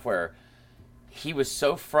first half where he was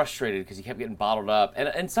so frustrated because he kept getting bottled up,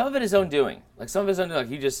 and some of it his own doing, like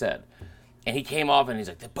you just said. And he came off and he's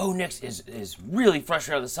like, the Bo Nix is really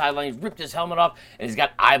frustrated on the sideline. He's ripped his helmet off and he's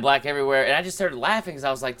got eye black everywhere. And I just started laughing because I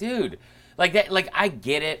was like, dude, like that, like I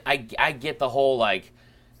get it. I get the whole like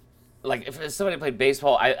if somebody played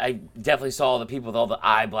baseball, I definitely saw the people with all the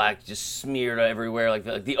eye black just smeared everywhere,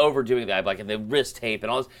 like the overdoing the eye black and the wrist tape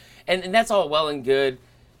and all this, and that's all well and good.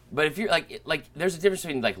 But if you're like there's a difference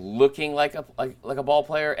between like looking like a ball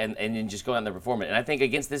player and then just going out there and performing. And I think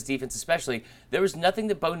against this defense especially, there was nothing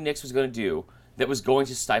that Bo Nix was going to do that was going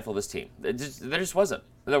to stifle this team. There just wasn't.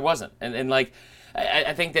 There wasn't. And like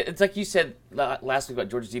I think that it's like you said last week about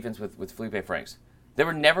Georgia's defense with Felipe Franks. They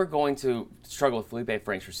were never going to struggle with Felipe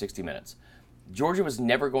Franks for 60 minutes. Georgia was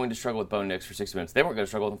never going to struggle with Bo Nix for 60 minutes. They weren't going to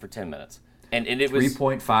struggle with him for 10 minutes. And it was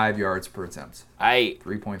 3.5 yards per attempt.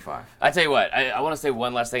 3.5. I tell you what, I want to say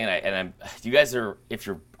one last thing, you guys are, if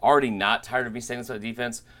you're already not tired of me saying this about the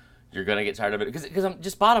defense, you're gonna get tired of it because I'm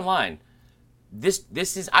just bottom line. This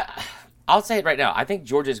is I'll say it right now. I think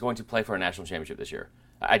Georgia is going to play for a national championship this year.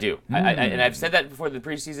 I do. And I've said that before the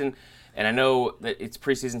preseason, and I know that it's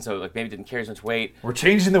preseason, so like maybe it didn't carry as much weight. We're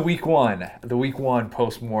changing the week one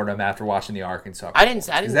postmortem after watching the Arkansas. I didn't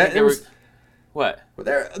think there was. What?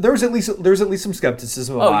 There's at least some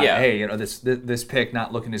skepticism about hey, this pick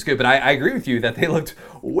not looking as good. But I agree with you that they looked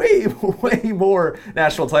way more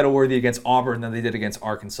national title worthy against Auburn than they did against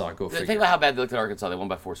Arkansas. Go figure. Think about how bad they looked at Arkansas. They won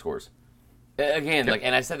by 4 scores. Again, yep.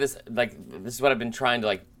 And I said this this is what I've been trying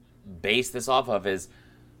to base this off of is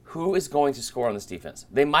who is going to score on this defense.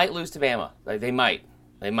 They might lose to Bama. They might.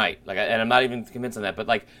 And I'm not even convinced on that.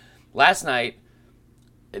 But last night,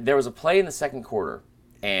 there was a play in the second quarter,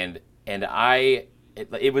 and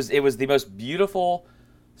it was the most beautiful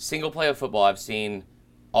single play of football I've seen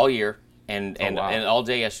all year and all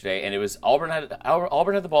day yesterday. And it was Auburn had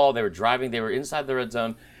the ball. They were driving. They were inside the red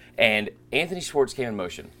zone, and Anthony Schwartz came in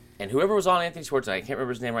motion. And whoever was on Anthony Schwartz, I can't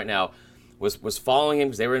remember his name right now, was following him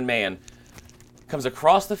because they were in man. Comes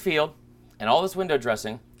across the field and all this window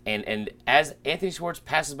dressing. And as Anthony Schwartz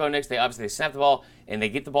passes Bo Nix, they snap the ball and they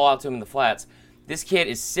get the ball out to him in the flats. This kid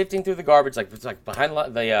is sifting through the garbage, it's behind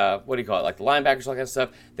the what do you call it, the linebackers, all that kind of stuff.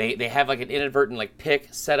 They have an inadvertent pick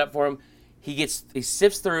set up for him. He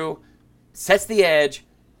sifts through, sets the edge,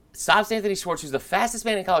 stops Anthony Schwartz, who's the fastest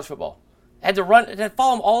man in college football. Had to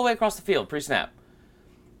follow him all the way across the field pre-snap.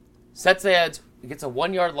 Sets the edge, gets a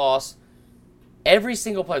 1-yard loss. Every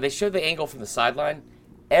single player, they showed the angle from the sideline.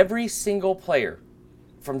 Every single player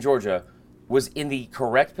from Georgia was in the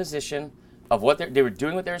correct position of what they were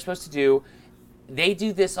doing what they were supposed to do. They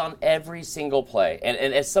do this on every single play. And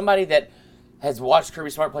as somebody that has watched Kirby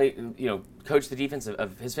Smart play, coach the defense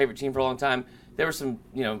of his favorite team for a long time, there were some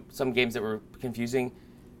games that were confusing.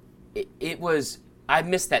 I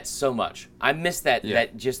missed that so much. I missed that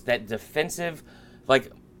that defensive,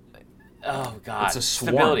 oh God, it's a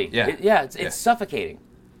swarm. Stability. Yeah, it's suffocating.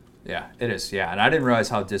 Yeah, it is. Yeah, and I didn't realize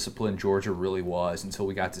how disciplined Georgia really was until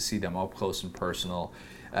we got to see them up close and personal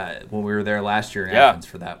when we were there last year in Athens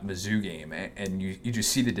for that Mizzou game, and you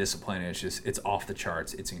just see the discipline. And it's off the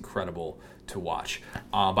charts. It's incredible to watch.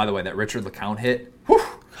 By the way, that Richard LeCounte hit,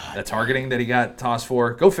 that targeting that he got tossed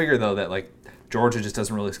for. Go figure though that Georgia just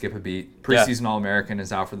doesn't really skip a beat. Preseason All-American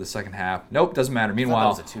is out for the second half. Nope, doesn't matter.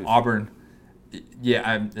 Meanwhile, Auburn.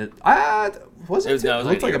 Yeah, was it? It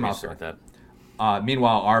looked like a mouth like that.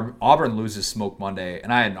 Meanwhile, Auburn loses Smoke Monday,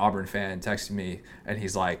 and I had an Auburn fan texting me, and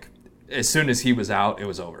he's like, as soon as he was out, it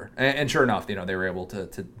was over. And sure enough, they were able to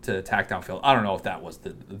tack downfield. I don't know if that was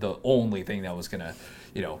the only thing that was going to,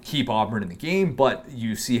 keep Auburn in the game, but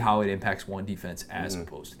you see how it impacts one defense as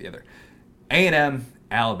opposed to the other. A&M,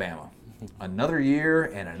 Alabama. Another year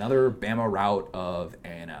and another Bama route of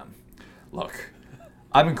A&M. Look,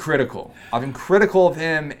 I've been critical of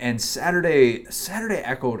him, and Saturday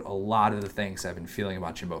echoed a lot of the things I've been feeling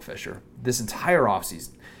about Jimbo Fisher this entire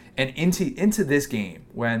offseason. And into this game,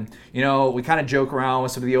 when, we kind of joke around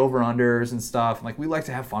with some of the over-unders and stuff, we like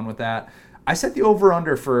to have fun with that. I set the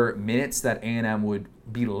over-under for minutes that A&M would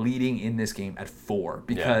be leading in this game at 4,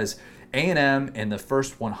 because A&M in the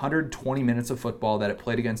first 120 minutes of football that it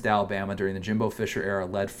played against Alabama during the Jimbo Fisher era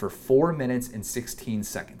led for 4 minutes and 16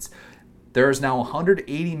 seconds. There is now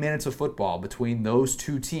 180 minutes of football between those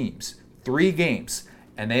two teams, 3 games,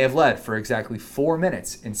 and they have led for exactly 4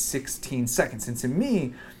 minutes and 16 seconds. And to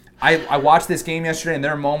me, I watched this game yesterday, and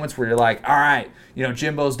there are moments where you're like, all right,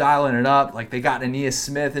 Jimbo's dialing it up. Like, they got Aeneas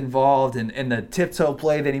Smith involved in the tiptoe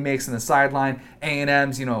play that he makes in the sideline.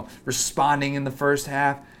 A&M's, responding in the first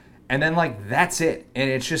half. And then, like, that's it. And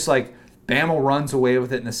it's just like Bama runs away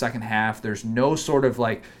with it in the second half. There's no sort of,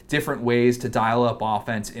 like, different ways to dial up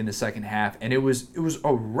offense in the second half. And it was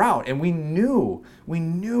a rout. And we knew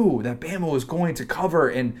that Bama was going to cover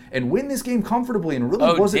and win this game comfortably, and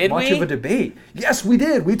really wasn't much of a debate. Yes, we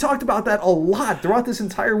did. We talked about that a lot throughout this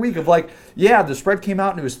entire week of like, yeah, the spread came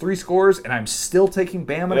out and it was 3 scores, and I'm still taking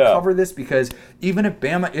Bama to cover this, because even if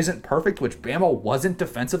Bama isn't perfect, which Bama wasn't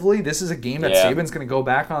defensively, this is a game that Saban's going to go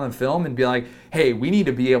back on the film and be like, hey, we need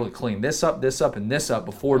to be able to clean this up, and this up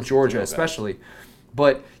before Georgia especially.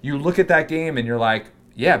 But you look at that game and you're like,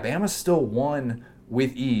 yeah, Bama still won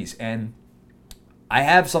with ease. And I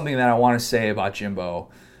have something that I want to say about Jimbo,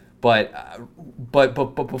 but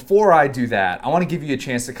before I do that, I want to give you a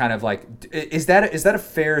chance to kind of like, is that a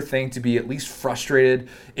fair thing to be at least frustrated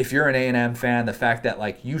if you're an A&M fan, the fact that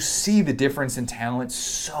like you see the difference in talent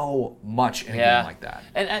so much in a game like that?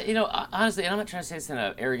 And honestly, and I'm not trying to say this in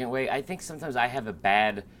an arrogant way, I think sometimes I have a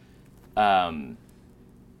bad.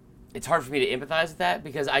 It's hard for me to empathize with that,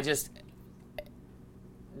 because I just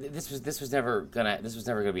this was never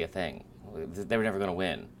gonna be a thing. They were never gonna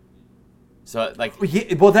win. So like,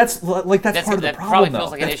 that's part of the problem. Probably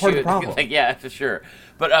feels like an issue. Like, yeah, for sure.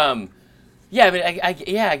 But yeah, I mean,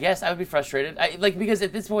 I guess I would be frustrated. Because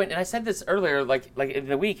at this point, and I said this earlier, like in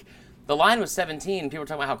the week, the line was 17. People were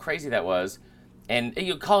talking about how crazy that was. And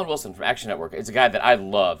Colin Wilson from Action Network is a guy that I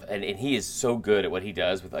love, and he is so good at what he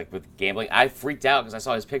does with gambling. I freaked out because I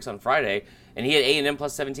saw his picks on Friday, and he had A&M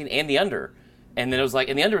plus 17 and the under, and then it was like,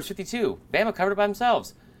 and the under was 52. Bama covered it by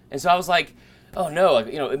themselves, and so I was like, oh no,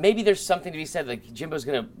 maybe there's something to be said, like Jimbo's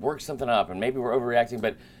going to work something up, and maybe we're overreacting,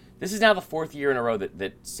 but this is now the 4th year in a row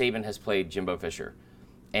that Saban has played Jimbo Fisher,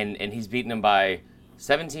 and he's beaten him by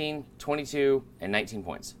 17, 22, and 19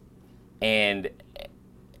 points, and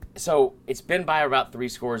so it's been by about 3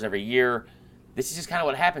 scores every year. This is just kind of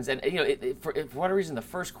what happens. And, for whatever reason, the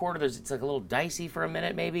first quarter, it's like a little dicey for a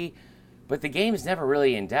minute maybe. But the game is never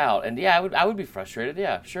really in doubt. And, yeah, I would be frustrated.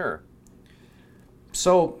 Yeah, sure.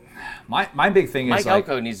 So my big thing is Mike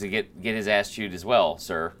Elko needs to get his ass chewed as well,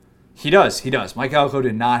 sir. He does. Mike Elko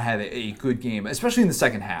did not have a good game, especially in the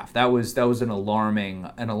second half. That was an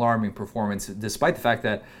alarming performance, despite the fact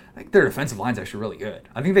that I think their defensive line's actually really good.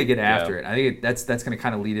 I think they get after it. I think that's going to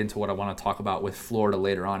kind of lead into what I want to talk about with Florida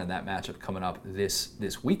later on in that matchup coming up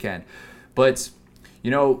this weekend. But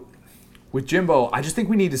with Jimbo, I just think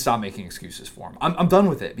we need to stop making excuses for him. I'm done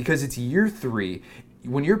with it, because it's year 3.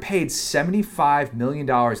 When you're paid $75 million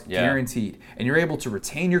guaranteed, and you're able to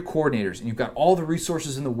retain your coordinators, and you've got all the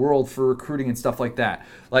resources in the world for recruiting and stuff like that,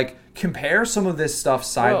 like, compare some of this stuff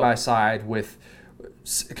side by side with,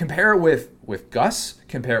 compare it with Gus,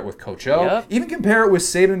 compare it with Coach O, even compare it with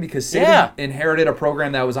Saban, because Saban inherited a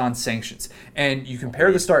program that was on sanctions. And you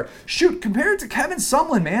compare the start. Compare it to Kevin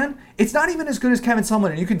Sumlin, man. It's not even as good as Kevin Sumlin.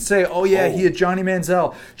 And you can say, he had Johnny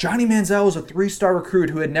Manziel. Johnny Manziel was a 3-star recruit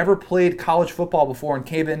who had never played college football before in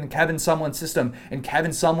Kevin Sumlin's system. And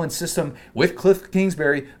Kevin Sumlin's system with Cliff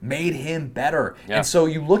Kingsbury made him better. Yeah. And so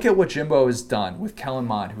you look at what Jimbo has done with Kellen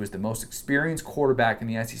Mond, who is the most experienced quarterback in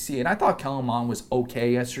the SEC. And I thought Kellen Mond was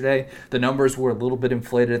okay yesterday. The numbers were a little bit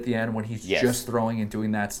inflated at the end when he's just throwing and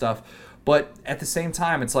doing that stuff. But at the same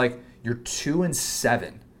time, it's like you're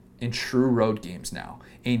 2-7 in true road games now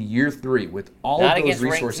in year 3 with all of those resources.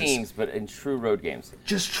 Not against ranked teams, but in true road games.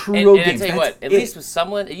 Just true road games. And I tell you what, at least with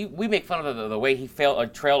Sumlin, we make fun of the way he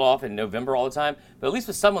trailed off in November all the time, but at least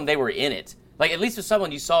with Sumlin, they were in it. Like, at least with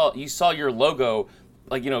Sumlin, you saw your logo,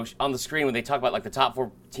 like, on the screen when they talk about like the top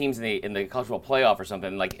 4 teams in the college football playoff or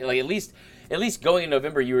something. Like at least going in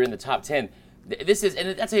November, you were in the top 10. This is,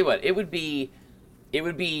 and I'll tell you what, it would be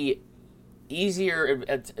easier.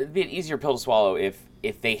 It'd be an easier pill to swallow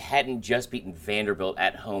if they hadn't just beaten Vanderbilt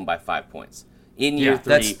at home by 5 points in year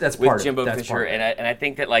 3 that's with Jimbo Fisher. And I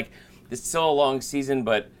think that, like, it's still a long season,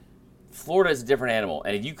 but Florida is a different animal,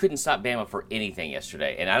 and you couldn't stop Bama for anything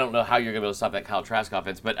yesterday. And I don't know how you're going to be able to stop that Kyle Trask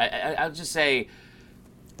offense, but I'll just say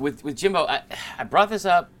with Jimbo, I brought this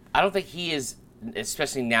up. I don't think he is,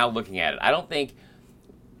 especially now looking at it, I don't think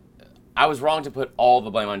I was wrong to put all the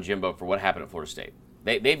blame on Jimbo for what happened at Florida State.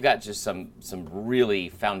 They've got just some really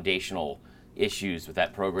foundational issues with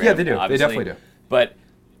that program. Yeah, they do. Obviously. They definitely do. But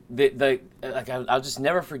I'll just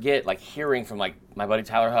never forget, like, hearing from, like, my buddy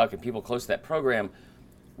Tyler Huck and people close to that program,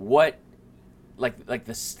 what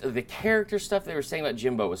the character stuff they were saying about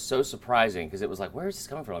Jimbo was so surprising, because it was like, where is this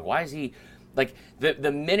coming from? Like, why is he, like,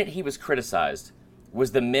 the minute he was criticized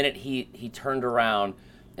was the minute he turned around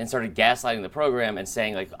and started gaslighting the program and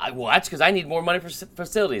saying like, well, that's because I need more money for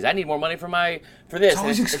facilities. I need more money for this. It's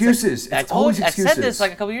always excuses. It's always excuses. I said this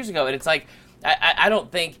like a couple years ago, and it's like, I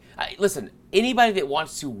don't think. Listen, anybody that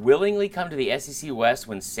wants to willingly come to the SEC West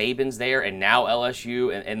when Saban's there and now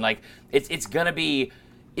LSU and like it's gonna be.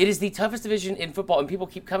 It is the toughest division in football, and people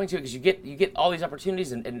keep coming to it because you get all these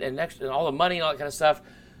opportunities and all the money and all that kind of stuff.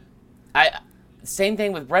 Same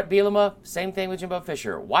thing with Brett Bielema. Same thing with Jimbo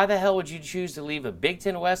Fisher. Why the hell would you choose to leave the Big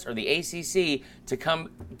Ten West or the ACC to come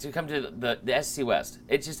to the SEC West?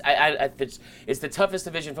 It's just it's the toughest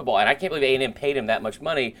division in football, and I can't believe A&M paid him that much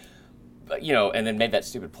money, but, and then made that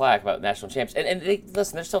stupid plaque about national champs. And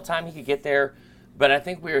listen, there's still time he could get there, but I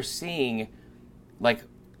think we are seeing like.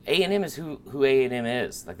 A&M is who A&M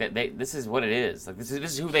is. Like this is what it is. Like this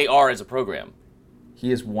is who they are as a program.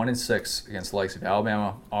 He is 1-6 against the likes of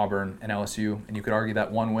Alabama, Auburn, and LSU, and you could argue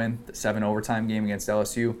that one win, the 7 overtime game against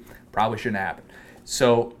LSU, probably shouldn't happen.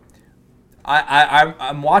 So,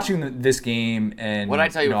 I'm watching this game, and what did I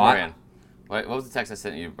tell you beforehand? What was the text I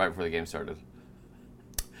sent you right before the game started?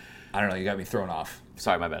 I don't know. You got me thrown off.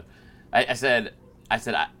 Sorry, my bad. I said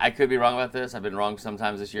I could be wrong about this. I've been wrong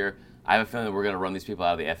sometimes this year. I have a feeling that we're going to run these people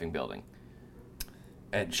out of the effing building.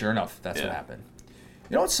 And sure enough, that's what happened.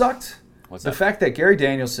 You know what sucked? What's the that? fact that Gary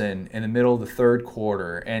Danielson in the middle of the third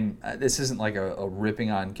quarter, and this isn't like a ripping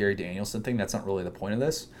on Gary Danielson thing. That's not really the point of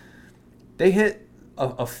this. They hit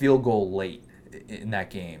a field goal late in that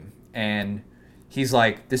game, and he's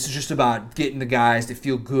like, "This is just about getting the guys to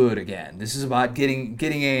feel good again. This is about getting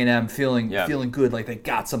A&M feeling good, like they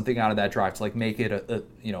got something out of that drive to like make it a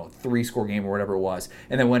 3-score game or whatever it was."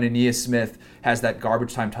 And then when Aeneas Smith has that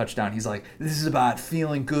garbage time touchdown, he's like, "This is about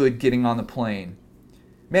feeling good, getting on the plane."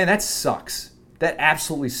 Man, that sucks. That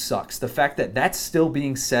absolutely sucks. The fact that that's still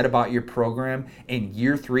being said about your program in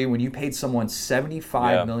year 3 when you paid someone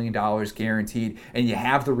 $75 million guaranteed and you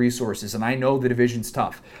have the resources. And I know the division's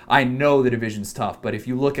tough. But if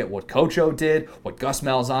you look at what Coach O did, what Gus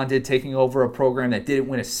Malzahn did taking over a program that didn't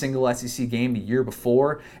win a single SEC game the year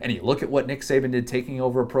before, and you look at what Nick Saban did taking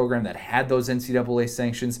over a program that had those NCAA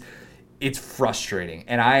sanctions, it's frustrating,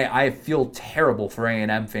 and I feel terrible for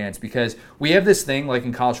A&M fans because we have this thing like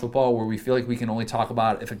in college football where we feel like we can only talk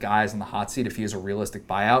about if a guy's in the hot seat if he has a realistic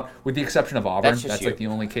buyout, with the exception of Auburn. That's like the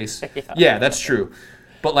only case. Yeah, that's true.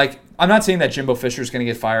 But like, I'm not saying that Jimbo Fisher is going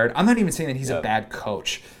to get fired. I'm not even saying that he's a bad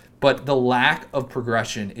coach. But the lack of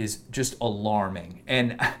progression is just alarming.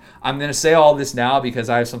 And I'm going to say all this now because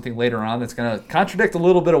I have something later on that's going to contradict a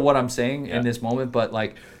little bit of what I'm saying in this moment. But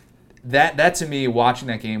like, That to me, watching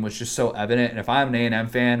that game was just so evident. And if I'm an A&M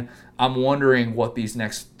fan, I'm wondering what these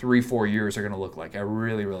next 3-4 years are going to look like. I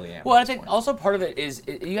really, really am. Well, I think also part of it is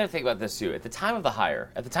you got to think about this too. At the time of the hire,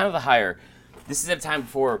 this is at a time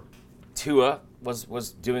before Tua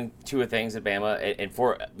was doing Tua things at Bama, and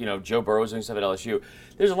for Joe Burrow was doing stuff at LSU.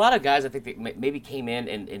 There's a lot of guys I think that maybe came in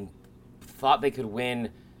and thought they could win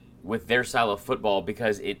with their style of football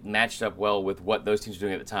because it matched up well with what those teams were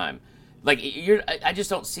doing at the time. Like I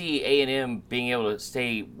just don't see A&M being able to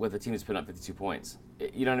stay with a team that's putting up 52 points.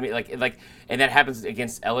 You know what I mean? Like, and that happens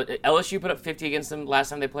against LSU. Put up 50 against them last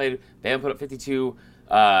time they played. Bama put up 52.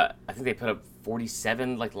 I think they put up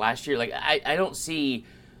 47 like last year. Like I don't see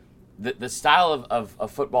the style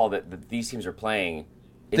of football that these teams are playing.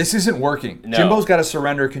 This isn't working. No. Jimbo's got to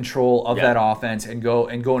surrender control of that offense and go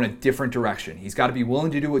in a different direction. He's got to be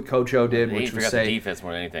willing to do what Coach O did, which was say the defense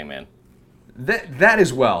more than anything, man. That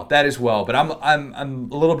as well. But I'm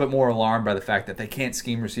a little bit more alarmed by the fact that they can't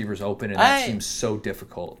scheme receivers open, and that seems so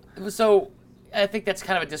difficult. So I think that's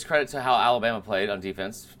kind of a discredit to how Alabama played on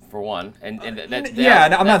defense, for one. I'm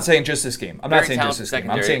not saying just this game. I'm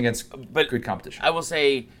saying against good competition. I will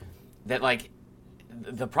say that like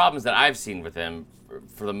the problems that I've seen with them,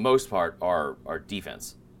 for the most part, are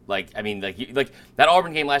defense. Like that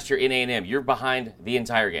Auburn game last year in A&M, you're behind the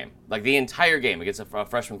entire game, against a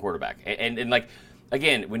freshman quarterback. And like,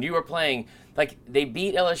 again, when you were playing, like they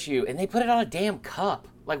beat LSU and they put it on a damn cup.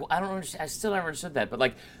 Like I don't understand. I still never understood that. But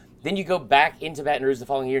like, then you go back into Baton Rouge the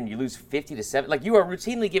following year and you lose 50-7. Like you are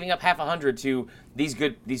routinely giving up half 100 to these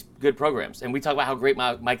good programs. And we talk about how great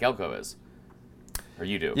Mike Elko is. Or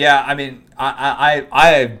you do. Yeah, I mean,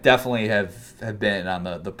 I definitely have been on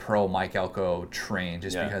the pro Mike Elko train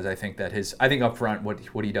just because I think that I think up front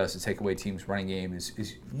what he does to take away teams' running game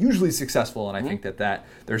is usually successful, and I think that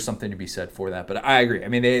there's something to be said for that. But I agree. I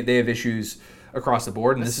mean, they have issues across the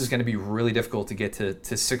board, and this is going to be really difficult to get to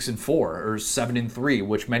 6-4 or 7-3,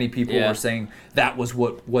 which many people were saying that was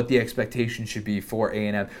what the expectation should be for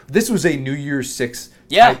A&M. This was a New Year's Six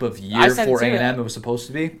type of year for A&M. It was supposed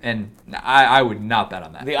to be, and I would not bet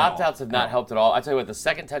on that. The opt-outs have not helped at all. I tell you what, the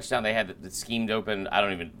second touchdown they had that schemed open, I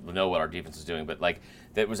don't even know what our defense was doing, but like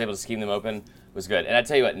that was able to scheme them open was good. And I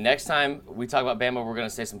tell you what, next time we talk about Bama, we're going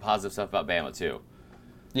to say some positive stuff about Bama too.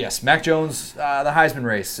 Yes, Mac Jones, the Heisman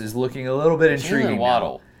race is looking a little bit intriguing. Jalen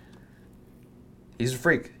Waddle. He's a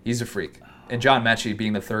freak. He's a freak. And John Mechie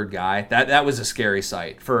being the third guy, that was a scary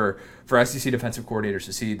sight for SEC defensive coordinators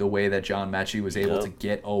to see the way that John Mechie was able to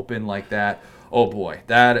get open like that. Oh boy,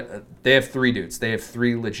 they have 3 dudes. They have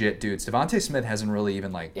 3 legit dudes. Devontae Smith hasn't really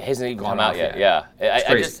even hasn't even come out yet. Yeah,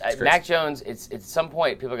 it's crazy. Mac Jones. It's at some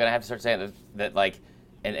point people are gonna have to start saying that like,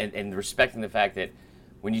 and respecting the fact that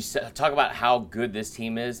when you talk about how good this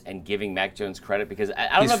team is and giving Mac Jones credit, because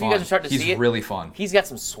I don't know if you guys are starting to see it. He's really fun. He's got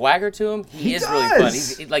some swagger to him. He is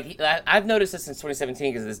does. really fun. I've noticed this since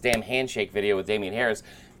 2017 because of this damn handshake video with Damian Harris.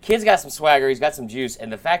 Kid's got some swagger. He's got some juice,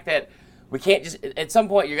 and the fact that we can't just at some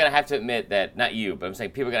point you're gonna have to admit that, not you, but I'm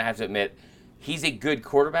saying people are gonna have to admit he's a good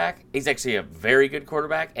quarterback. He's actually a very good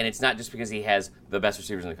quarterback, and it's not just because he has the best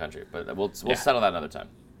receivers in the country. But we'll settle that another time.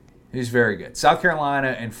 He's very good. South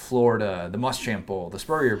Carolina and Florida, the Muschamp Bowl, the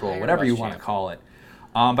Spurrier Bowl, whatever you want to call it.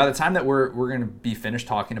 By the time that we're going to be finished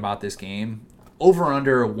talking about this game, over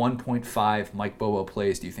under 1.5 Mike Bobo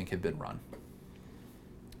plays do you think have been run?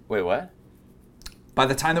 Wait, what? By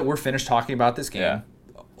the time that we're finished talking about this game,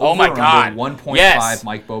 oh my God, 1.5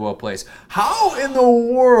 Mike Bobo plays. How in the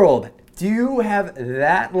world do you have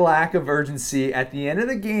that lack of urgency at the end of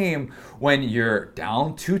the game when you're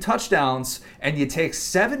down 2 touchdowns and you take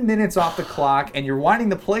 7 minutes off the clock and you're winding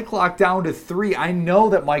the play clock down to 3? I know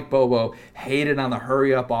that Mike Bobo hated on the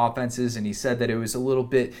hurry-up offenses, and he said that it was a little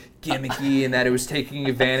bit gimmicky and that it was taking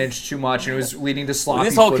advantage too much and it was leading to sloppy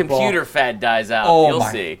This whole football. Computer fad dies out. You'll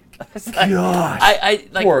see. Gosh.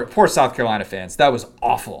 Poor South Carolina fans. That was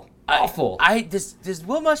awful. Awful. Does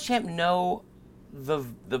Will Muschamp know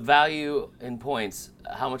the value in points,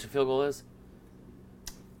 how much a field goal is?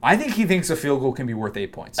 I think he thinks a field goal can be worth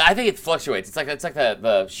 8 points. I think it fluctuates. It's like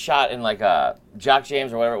the shot in Jock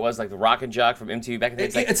Jams or whatever it was, like the Rock and Jock from MTV back in the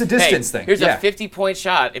day. It's a distance thing. Here's a 50-point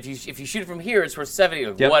shot. If you shoot it from here, it's worth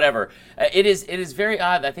 70. Whatever. It is very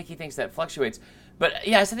odd. I think he thinks that fluctuates. But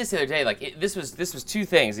yeah, I said this the other day. Like this was 2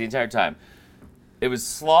 things the entire time. It was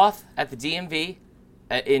sloth at the DMV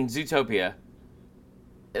in Zootopia.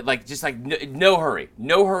 No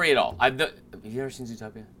hurry at all. Have you ever seen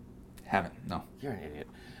Zootopia? Haven't. No. You're an idiot.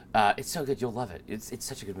 It's so good, you'll love it. It's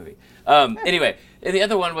such a good movie. Anyway, and the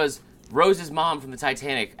other one was Rose's mom from the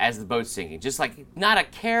Titanic as the boat's sinking. Just like, not a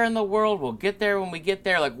care in the world. We'll get there when we get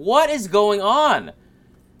there. Like, what is going on?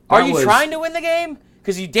 Are you trying to win the game?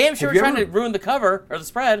 Because you damn sure are trying to ruin the cover or the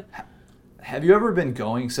spread. Have you ever been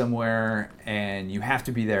going somewhere and you have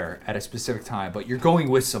to be there at a specific time, but you're going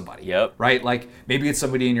with somebody? Yep. Right? Like maybe it's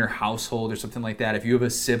somebody in your household or something like that. If you have a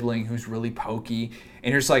sibling who's really pokey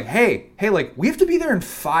and you're just like, hey, like we have to be there in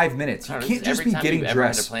 5 minutes. You can't just be getting dressed. Ever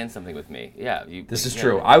had to plan something with me? Yeah. This is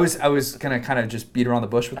true. I was gonna kind of just beat around the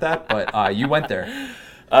bush with that, but you went there.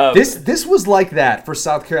 This was like that for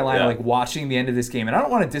South Carolina, like watching the end of this game. And I don't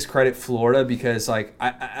want to discredit Florida because like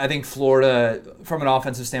I think Florida, from an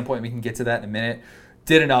offensive standpoint, we can get to that in a minute,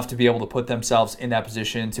 did enough to be able to put themselves in that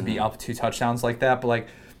position to be up 2 touchdowns like that. But like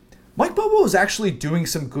Mike Bobo is actually doing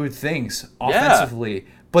some good things offensively. Yeah.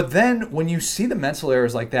 But then when you see the mental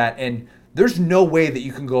errors like that, and there's no way that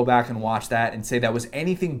you can go back and watch that and say that was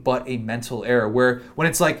anything but a mental error, where when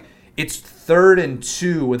it's like, it's 3rd and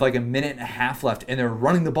 2 with like a minute and a half left, and they're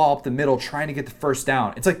running the ball up the middle trying to get the first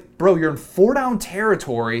down. It's like, bro, you're in 4-down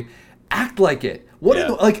territory. Act like it.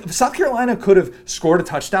 Like South Carolina could have scored a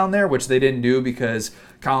touchdown there, which they didn't do because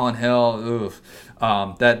Colin Hill,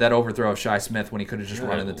 that overthrow of Shi Smith when he could have just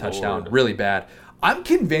run in the touchdown, really bad. I'm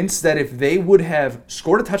convinced that if they would have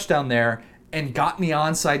scored a touchdown there and gotten the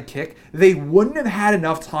onside kick, they wouldn't have had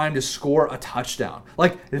enough time to score a touchdown.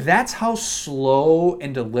 Like, that's how slow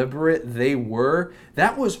and deliberate they were.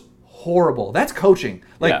 That was horrible. That's coaching.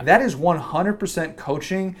 That is 100%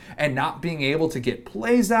 coaching and not being able to get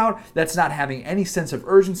plays out. That's not having any sense of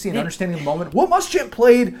urgency and understanding the moment. Will Muschamp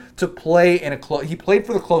played to play in he played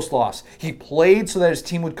for the close loss. He played so that his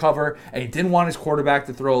team would cover, and he didn't want his quarterback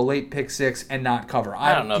to throw a late pick 6 and not cover.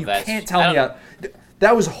 I don't know if that's... You can't tell me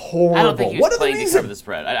that was horrible. I don't think he was playing to cover the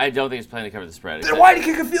spread. I don't think he was playing to cover the spread. Then why did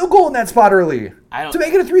he kick a field goal in that spot early? To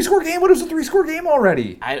make it a 3-score game? What is a 3-score game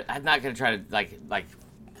already? I'm not going to try to like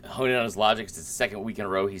hone in on his logic because it's the second week in a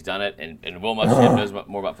row he's done it, and Will Muschamp knows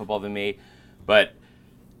more about football than me. But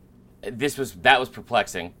that was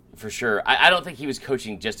perplexing for sure. I don't think he was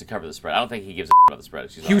coaching just to cover the spread. I don't think he gives a about the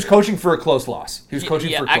spread. He was coaching for a close loss. He was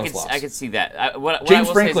coaching for a close loss. I could see that. James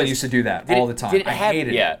Franklin used to do that all the time. I hated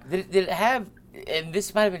it. Yeah. Did it have? And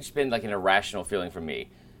this might have just been like an irrational feeling for me,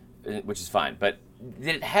 which is fine. But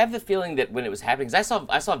did it have the feeling that when it was happening? Because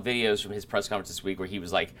I saw videos from his press conference this week where he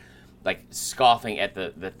was like scoffing at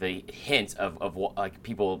the hint of like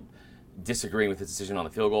people disagreeing with his decision on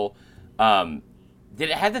the field goal. Did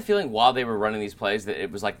it have the feeling while they were running these plays that it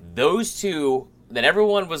was like those two that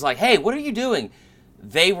everyone was like, "Hey, what are you doing?"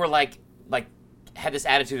 They were like had this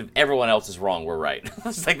attitude of everyone else is wrong, we're right.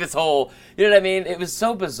 It's like this whole, you know what I mean? It was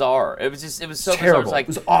so bizarre. It was so terrible. Bizarre. It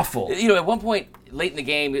was awful. You know, at one point late in the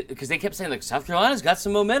game, because they kept saying like South Carolina's got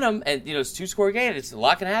some momentum, and you know it's 2-score game, a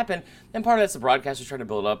lot can happen. And part of that's the broadcasters trying to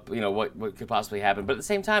build up, you know, what could possibly happen. But at the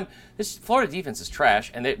same time, this Florida defense is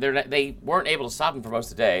trash, and they weren't able to stop them for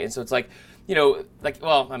most of the day. And so it's like, you know, like,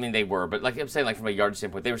 well, I mean, they were, but like I'm saying, like from a yard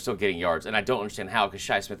standpoint, they were still getting yards, and I don't understand how, because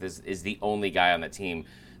Shi Smith is the only guy on that team.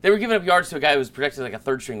 They were giving up yards to a guy who was projected like a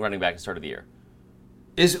third-string running back at the start of the year.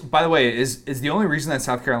 By the way, is the only reason that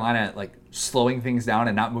South Carolina like slowing things down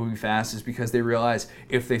and not moving fast is because they realize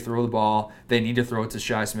if they throw the ball, they need to throw it to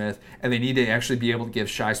Shi Smith, and they need to actually be able to give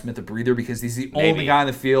Shi Smith a breather because he's the only guy on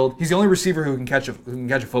the field. He's the only receiver who can catch a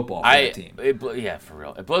football for the team. Yeah, for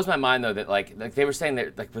real. It blows my mind though that like they were saying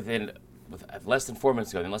that like with less than 4 minutes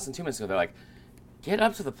ago, then less than 2 minutes ago, they're like, get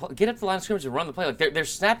up to the line of scrimmage and run the play. Like they're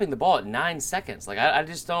snapping the ball at 9 seconds. Like I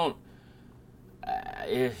just don't.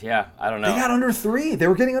 Yeah, I don't know. They got under 3. They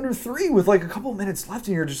were getting under 3 with like a couple minutes left,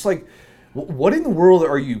 and you're just like, what in the world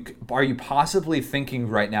are you possibly thinking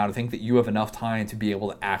right now to think that you have enough time to be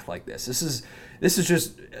able to act like this? This is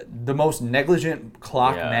just the most negligent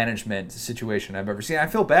clock management situation I've ever seen. I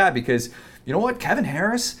feel bad because you know what, Kevin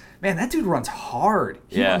Harris. Man, that dude runs hard.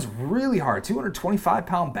 He runs really hard.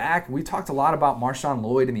 225-pound back. We talked a lot about Marshawn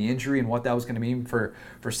Lloyd and the injury and what that was going to mean for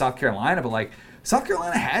South Carolina. But like South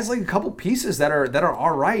Carolina has like a couple pieces that are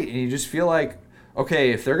all right, and you just feel like,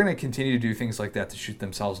 okay, if they're going to continue to do things like that to shoot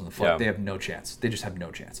themselves in the foot, they have no chance. They just have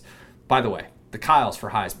no chance. By the way, the Kyles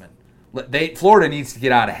for Heisman. Florida needs to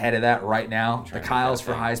get out ahead of that right now. The Kyles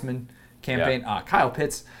for Heisman campaign. Kyle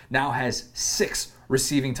Pitts now has 6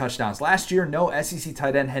 receiving touchdowns. Last year, no SEC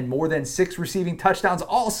tight end had more than 6 receiving touchdowns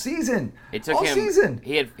all season. It took him. Season.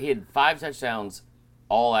 He had 5 touchdowns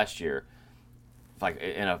all last year. Like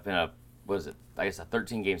in a what is it? I guess a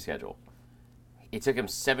 13-game schedule. It took him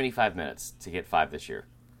 75 minutes to get 5 this year.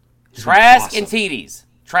 Trask and TDs.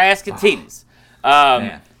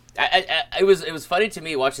 Man. It was funny to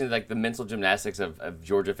me watching like the mental gymnastics of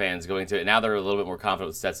Georgia fans going to it. Now they're a little bit more confident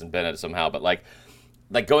with Stetson Bennett somehow, but like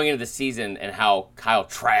going into the season and how Kyle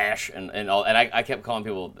trash and all, and I kept calling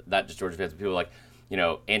people, not just Georgia fans, but people like, you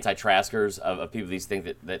know, anti-Traskers of people these think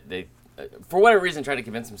that they for whatever reason trying to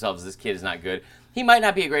convince themselves this kid is not good. He might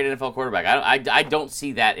not be a great NFL quarterback. I don't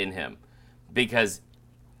see that in him because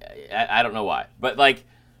I don't know why, but like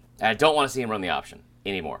I don't want to see him run the option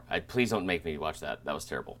anymore. Please don't make me watch that. That was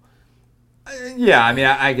terrible. Yeah, I mean,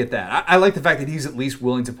 I get that. I like the fact that he's at least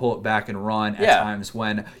willing to pull it back and run at times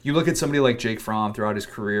when you look at somebody like Jake Fromm throughout his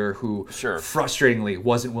career who frustratingly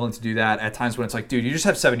wasn't willing to do that at times when it's like, dude, you just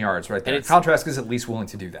have 7 yards right there. Kyle Trask is at least willing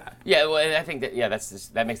to do that. Yeah, well, and I think that,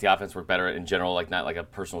 that makes the offense work better in general, like not like a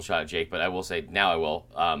personal shot at Jake, but I will say, now I will.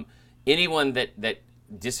 Anyone that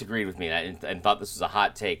disagreed with me and thought this was a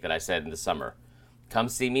hot take that I said in the summer, come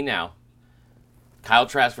see me now. Kyle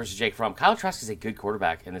Trask versus Jake Fromm. Kyle Trask is a good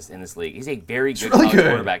quarterback in this league. He's a very good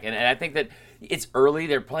quarterback, and I think that it's early.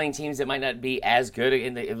 They're playing teams that might not be as good,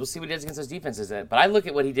 and we'll see what he does against those defenses. But I look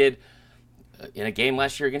at what he did in a game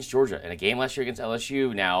last year against Georgia, and a game last year against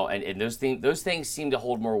LSU now, and those things seem to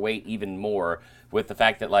hold more weight even more with the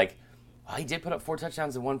fact that like he did put up 4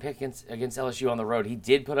 touchdowns and 1 pick against LSU on the road. He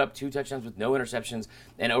did put up 2 touchdowns with no interceptions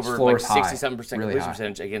and over like 67% completion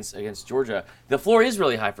percentage against Georgia. The floor is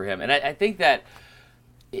really high for him, and I think that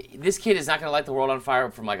this kid is not going to light the world on fire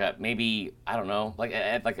from like a maybe, I don't know, like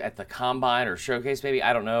at the combine or showcase maybe,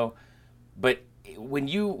 I don't know. But when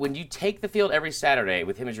you take the field every Saturday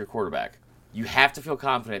with him as your quarterback, you have to feel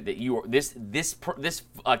confident that this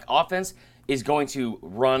like offense is going to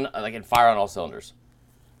run like and fire on all cylinders.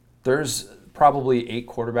 There's probably 8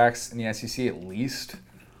 quarterbacks in the SEC at least.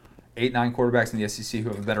 8-9 quarterbacks in the SEC who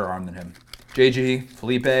have a better arm than him. JG,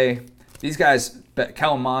 Felipe, these guys,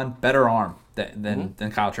 Kellen Mond, better arm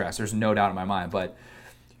than Kyle Trask. There's no doubt in my mind. But,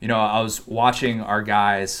 you know, I was watching our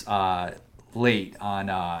guys late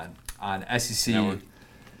on SEC.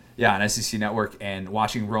 Yeah, on SEC Network, and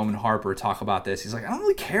watching Roman Harper talk about this, he's like, I don't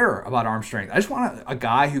really care about arm strength. I just want a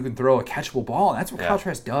guy who can throw a catchable ball, and that's what Kyle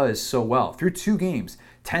Trask does so well. Through 2 games,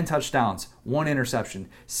 10 touchdowns, 1 interception,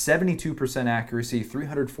 72% accuracy,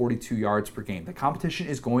 342 yards per game. The competition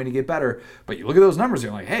is going to get better, but you look at those numbers,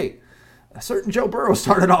 you're like, hey, a certain Joe Burrow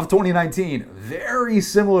started off 2019 very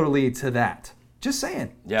similarly to that. Just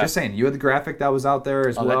saying. Yeah. Just saying. You had the graphic that was out there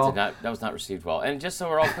as well. That was not received well. And just so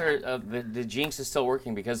we're all clear, the jinx is still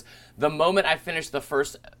working because the moment I finished the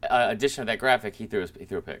first edition of that graphic, he threw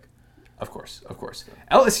a pick. Of course.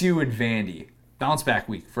 LSU and Vandy. Bounce back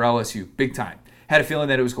week for LSU. Big time. Had a feeling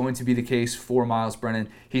that it was going to be the case for Miles Brennan.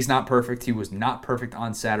 He's not perfect. He was not perfect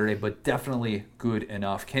on Saturday, but definitely good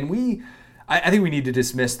enough. I think we need to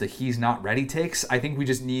dismiss the he's not ready takes. I think we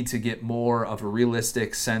just need to get more of a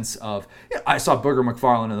realistic sense of. I saw Booger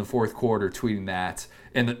McFarland in the fourth quarter tweeting that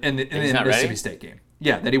in the Mississippi State game.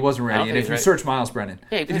 Yeah, that he wasn't ready. And if you search Miles Brennan,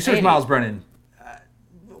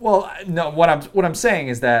 what I'm saying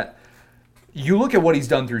is that you look at what he's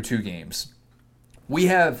done through 2 games. We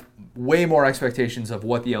have way more expectations of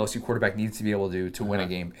what the LSU quarterback needs to be able to do to win a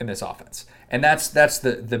game in this offense, and that's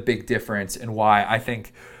the big difference, and why I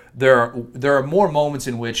think. There are more moments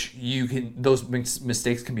in which those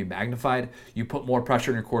mistakes can be magnified. You put more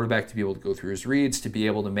pressure on your quarterback to be able to go through his reads, to be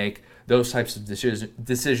able to make those types of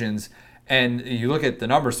decisions. And you look at the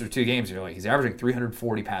numbers through 2 games, and you're like, he's averaging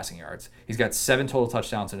 340 passing yards. He's got 7 total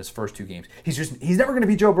touchdowns in his first 2 games. He's never going to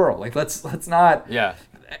be Joe Burrow. Like let's not. Yeah.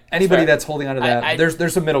 Anybody that's holding on to that,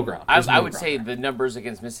 there's a middle ground. I would say the numbers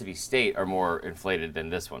against Mississippi State are more inflated than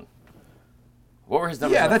this one. What were his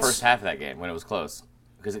numbers in the first half of that game when it was close?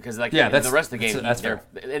 Because the rest of the game, that's fair.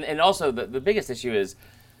 And also the biggest issue is,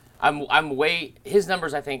 his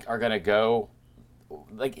numbers I think are going to go,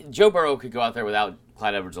 like Joe Burrow could go out there without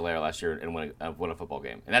Clyde Edwards-Helaire last year and win a football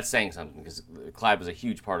game, and that's saying something because Clyde was a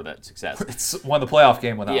huge part of that success. It's won the playoff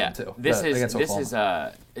game without him too. This is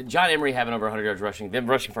John Emery having over 100 yards rushing, them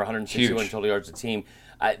rushing for 161 total yards a team.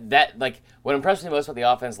 What impressed me most about the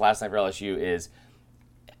offense last night for LSU is,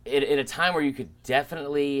 in a time where you could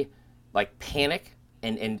definitely panic.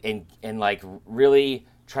 And like really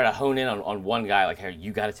try to hone in on one guy, like, hey,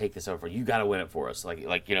 you got to take this over, you got to win it for us,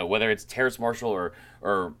 whether it's Terrace Marshall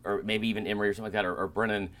or maybe even Emery or something like that, or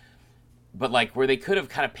Brennan, but where they could have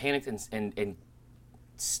kind of panicked and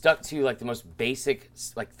stuck to the most basic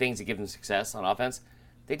things that give them success on offense.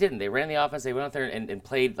 They didn't. They ran the offense. They went out there and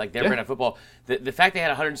played like their brand of football. The fact they had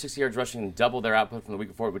 160 yards rushing and double their output from the week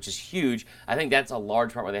before, which is huge. I think that's a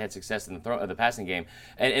large part why they had success in the passing game.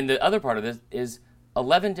 And the other part of this is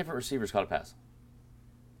 11 different receivers caught a pass.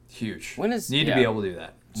 Huge. To be able to do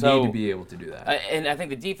that. Need to be able to do that. And I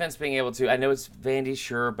think the defense being able to. I know it's Vandy,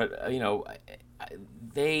 sure, but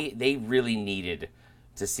they really needed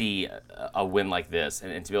to see a win like this,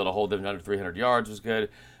 and to be able to hold them under 300 yards was good.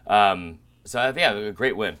 A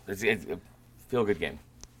great win. It's a feel-good game.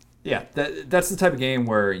 Yeah, that's the type of game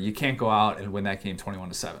where you can't go out and win that game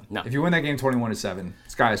 21-7. No. If you win that game 21-7,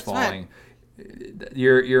 sky is falling.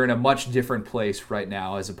 You're in a much different place right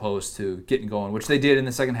now as opposed to getting going, which they did in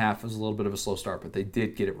the second half. It was a little bit of a slow start, but they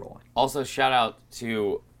did get it rolling. Also, shout out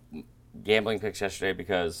to Gambling Picks yesterday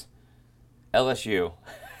because LSU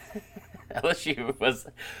was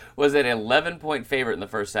an 11-point favorite in the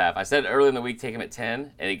first half. I said early in the week take him at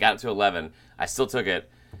 10, and it got to 11. I still took it.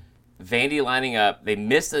 Vandy lining up. They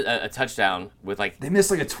missed a touchdown with They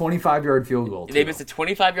missed a 25-yard field goal. They missed a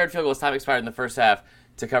 25-yard field goal as time expired in the first half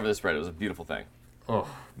to cover the spread. It was a beautiful thing. Oh,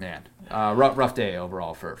 man. Rough day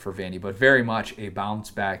overall for Vandy, but very much a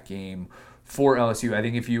bounce-back game for LSU. I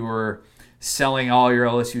think if you were selling all your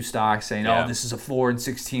LSU stocks saying, this is a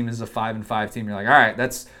 4-6 team, this is a 5-5 team, you're like, all right,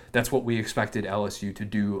 that's what we expected LSU to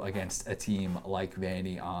do against a team like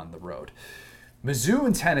Vandy on the road. Mizzou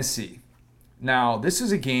and Tennessee. Now, this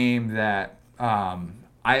is a game that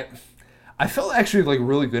I felt actually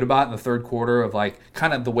really good about in the third quarter of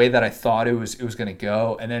kind of the way that I thought it was going to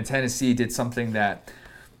go, and then Tennessee did something that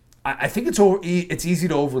I think it's easy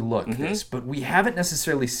to overlook this, but we haven't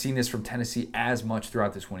necessarily seen this from Tennessee as much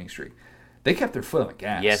throughout this winning streak. They kept their foot on the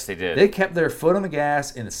gas. Yes, they did. They kept their foot on the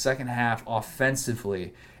gas in the second half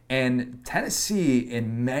offensively, and Tennessee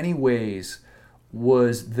in many ways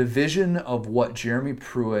was the vision of what Jeremy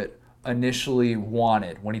Pruitt initially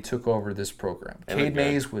wanted when he took over this program. Cade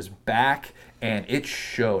Mays was back, and it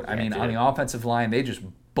showed. On the offensive line, they just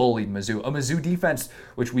bullied Mizzou. A Mizzou defense,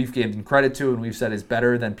 which we've given credit to and we've said is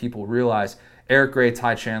better than people realize. Eric Gray,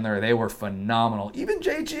 Ty Chandler, they were phenomenal. Even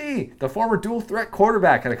JG, the former dual-threat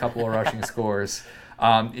quarterback, had a couple of rushing scores.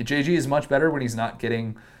 JG is much better when he's not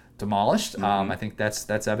getting demolished. I think that's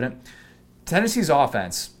evident. Tennessee's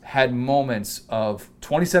offense had moments of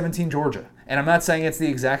 2017 Georgia. And I'm not saying it's the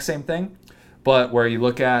exact same thing, but where you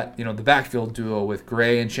look at, the backfield duo with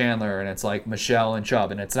Gray and Chandler, and it's like Michelle and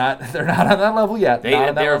Chubb, and they're not on that level yet.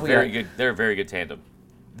 They're very good. They're a very good tandem.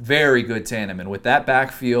 Very good tandem. And with that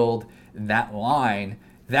backfield, that line,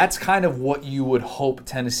 that's kind of what you would hope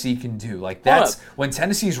Tennessee can do. Like that's when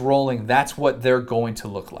Tennessee's rolling, that's what they're going to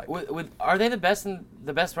look like. Are they the best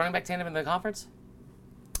running back tandem in the conference?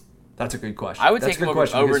 That's a good question. I would take him over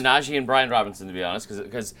Najee and Brian Robinson, to be honest,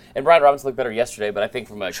 because Brian Robinson looked better yesterday, but I think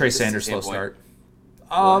from a Trey Sanders slow start.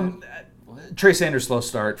 Trey Sanders slow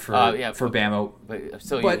start for Bama. But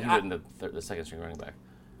still, you wouldn't the second string running back.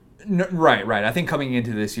 No, right. I think coming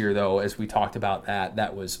into this year, though, as we talked about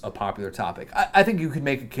that was a popular topic. I think you could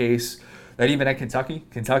make a case that even at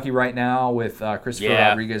Kentucky right now with Christopher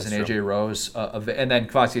Rodriguez and A.J. Rose, and then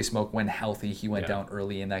Kavosiey Smoke, when healthy, he went down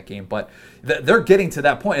early in that game. But they're getting to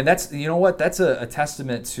that point, and that's that's a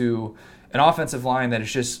testament to an offensive line that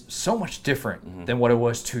is just so much different than what it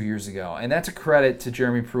was 2 years ago. And that's a credit to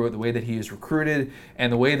Jeremy Pruitt, the way that he is recruited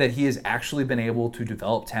and the way that he has actually been able to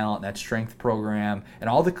develop talent in that strength program and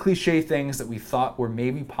all the cliche things that we thought were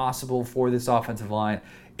maybe possible for this offensive line.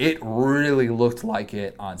 It really looked like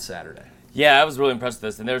it on Saturday. Yeah, I was really impressed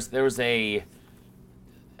with this. And there was a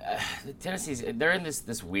Tennessee's. They're in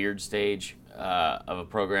this weird stage of a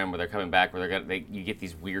program where they're coming back, where you get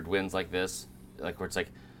these weird wins like this, like where it's like,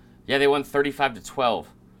 yeah, they won 35-12.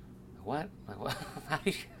 What? Why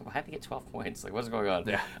did they get 12 points? Like, what's going on?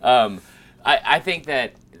 Yeah. I think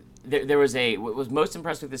that there was what was most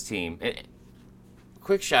impressed with this team.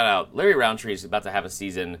 Quick shout out, Larry Roundtree is about to have a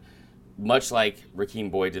season much like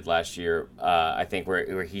Rakeem Boyd did last year. I think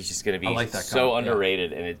where he's just going to be so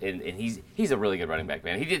underrated, and he's a really good running back,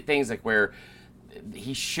 man. He did things like where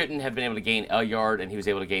he shouldn't have been able to gain a yard, and he was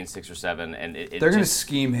able to gain 6 or 7. And they're going to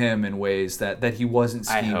scheme him in ways that he wasn't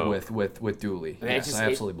schemed with Dooley. I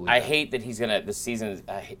absolutely believe. I hate that he's going to this season.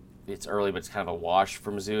 It's early, but it's kind of a wash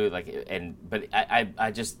for Mizzou. But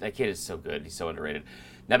that kid is so good. He's so underrated.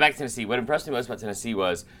 Now back to Tennessee. What impressed me most about Tennessee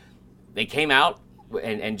was they came out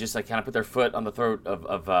and just like kind of put their foot on the throat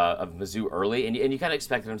of Mizzou early, and you kind of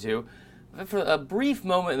expected them to. But for a brief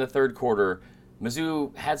moment in the third quarter,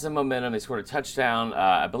 Mizzou had some momentum. They scored a touchdown.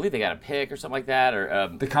 I believe they got a pick or something like that. Or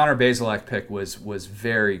the Connor Bazelak pick was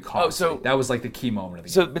very costly. That was like the key moment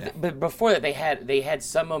of the game. But before that, they had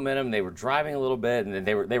some momentum. They were driving a little bit, and then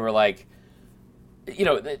they were like,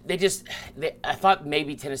 I thought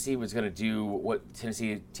maybe Tennessee was going to do what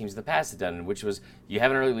Tennessee teams of the past had done, which was you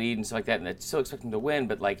have an early lead and stuff like that, and they still expect them to win,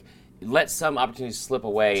 but like let some opportunities slip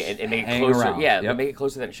away and make it closer. Around. Yeah, make it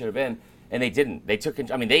closer than it should have been, and they didn't. They took.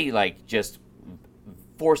 They like just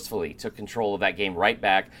forcefully took control of that game right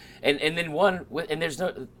back, and then won. And there's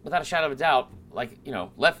without a shadow of a doubt,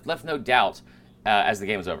 left no doubt as the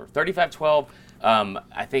game was over. 35-12,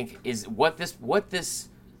 I think is what this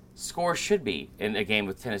score should be in a game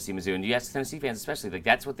with Tennessee Mizzou. And you ask Tennessee fans especially, like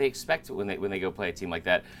that's what they expect when they go play a team like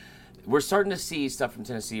that. We're starting to see stuff from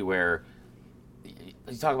Tennessee where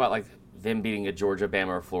you talk about like them beating a Georgia, Bama,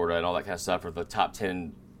 or Florida and all that kind of stuff, or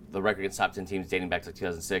the record against top 10 teams dating back to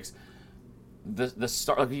 2006. The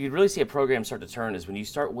start, like you really see a program start to turn is when you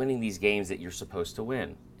start winning these games that you're supposed to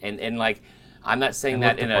win. And like I'm not saying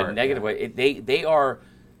that in a negative way. They are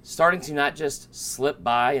starting to not just slip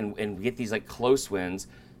by and get these like close wins.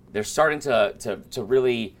 They're starting to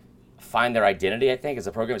really find their identity, I think, as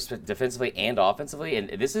a program defensively and offensively. And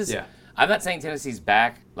this is I'm not saying Tennessee's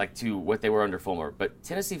back like to what they were under Fulmer, but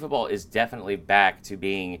Tennessee football is definitely back to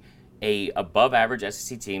being a above average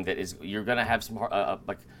SEC team that is you're going to have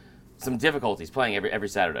some difficulties playing every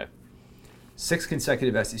Saturday. 6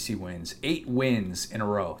 consecutive SEC wins, 8 wins in a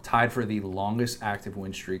row, tied for the longest active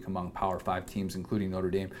win streak among Power 5 teams, including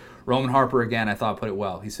Notre Dame. Roman Harper, again, I thought put it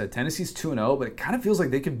well. He said Tennessee's 2-0, but it kind of feels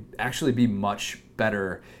like they could actually be much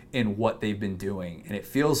better in what they've been doing. And it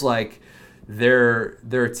feels like they're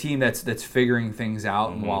a team that's figuring things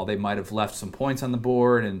out, and while they might have left some points on the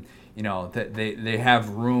board and that they have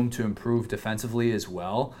room to improve defensively as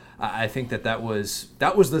well. I think that was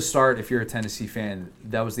the start. If you're a Tennessee fan,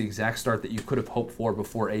 that was the exact start that you could have hoped for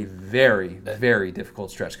before a very, very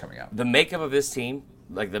difficult stretch coming up. The makeup of this team,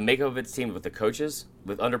 like the makeup of its team with the coaches,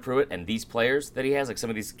 with under Pruitt and these players that he has, like some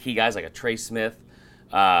of these key guys like a Trey Smith,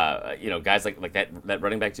 guys like that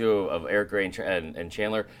running back duo of Eric Gray and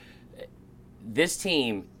Chandler. This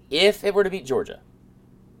team, if it were to beat Georgia,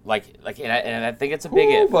 and I think it's a big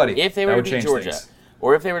if. Buddy. If they were to beat Georgia,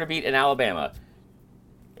 or if they were to beat an Alabama,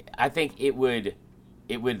 I think it would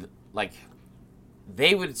like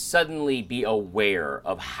they would suddenly be aware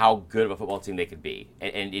of how good of a football team they could be,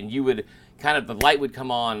 and you would kind of, the light would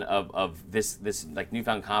come on of this like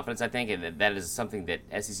newfound confidence, I think, and that is something that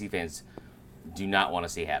SEC fans do not want to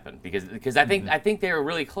see happen, because I think they were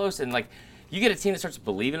really close, and like you get a team that starts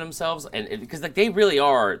believing in themselves, and because like they really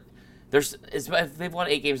are. They've won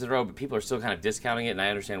 8 games in a row, but people are still kind of discounting it, and I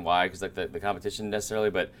understand why, because like the competition necessarily.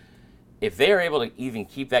 But if they are able to even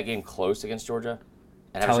keep that game close against Georgia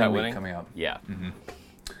and have a shot winning, coming up, yeah.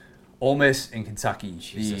 Ole Miss and Kentucky,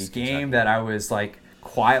 Jesus, the game Kentucky. that I was like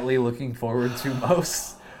quietly looking forward to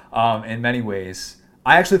most, in many ways.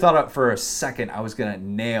 I actually thought for a second I was gonna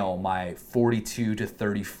nail my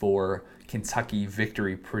 42-34 Kentucky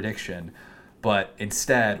victory prediction. But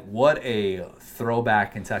instead, what a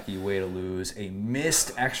throwback Kentucky way to lose. A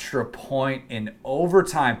missed extra point in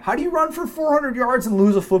overtime. How do you run for 400 yards and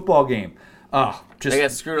lose a football game? They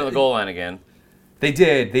got screwed on the goal line again. They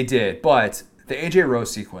did. But the A.J.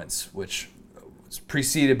 Rose sequence, which was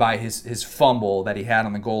preceded by his fumble that he had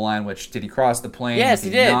on the goal line, which, did he cross the plane? Yes,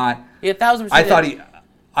 he did. Not. He 1,000%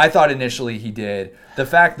 I thought initially he did. The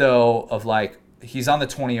fact, though, of like, he's on the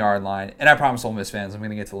 20-yard line, and I promise Ole Miss fans, I'm going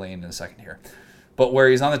to get to Lane in a second here, but where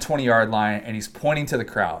he's on the 20-yard line and he's pointing to the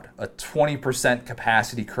crowd, a 20%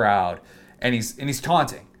 capacity crowd, and he's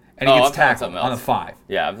taunting, and he gets tackled on the 5.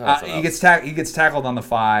 Yeah, I'm talking he gets tackled on the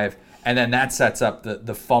 5, and then that sets up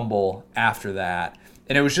the fumble after that,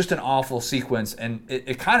 and it was just an awful sequence, and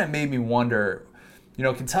it kind of made me wonder,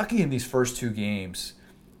 Kentucky in these first 2 games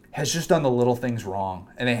has just done the little things wrong,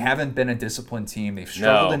 and they haven't been a disciplined team. They've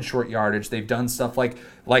struggled in short yardage. They've done stuff like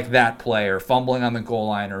that play, or fumbling on the goal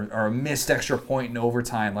line, or a missed extra point in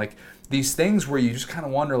overtime. Like these things where you just kind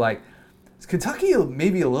of wonder, like, is Kentucky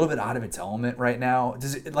maybe a little bit out of its element right now?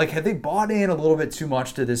 Have they bought in a little bit too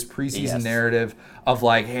much to this preseason narrative of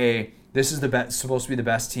like, hey, this is supposed to be the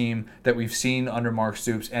best team that we've seen under Mark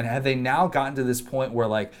Stoops, and have they now gotten to this point where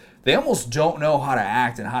like they almost don't know how to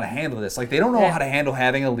act and how to handle this? Like, they don't know how to handle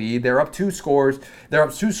having a lead. They're up 2 scores. They're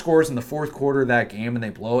up 2 scores in the fourth quarter of that game, and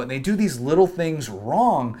they blow it. And they do these little things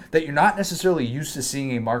wrong that you're not necessarily used to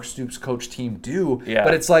seeing a Mark Stoops coach team do. Yeah.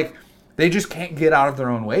 But it's like they just can't get out of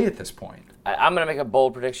their own way at this point. I'm going to make a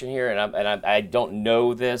bold prediction here, and I don't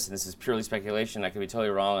know this, and this is purely speculation. I could be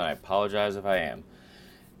totally wrong, and I apologize if I am.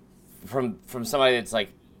 From somebody that's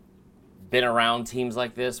like been around teams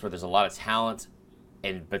like this where there's a lot of talent,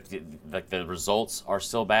 but the results are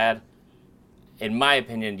still bad. In my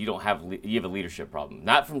opinion, you have a leadership problem.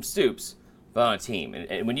 Not from Stoops, but on a team.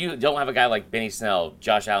 And when you don't have a guy like Benny Snell,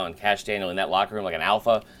 Josh Allen, Cash Daniel in that locker room, like an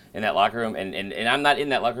alpha in that locker room, and I'm not in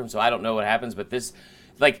that locker room, so I don't know what happens. But this,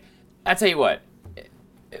 like, I tell you what,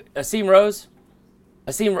 Asim Rose,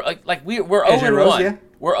 we're 0-1. Yeah.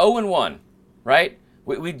 We're 0-1, right?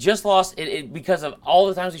 We just lost it because of all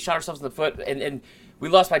the times we shot ourselves in the foot, and we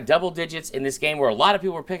lost by double digits in this game where a lot of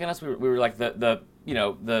people were picking us. We were like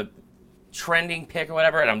the trending pick or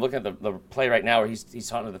whatever. And I'm looking at the play right now where he's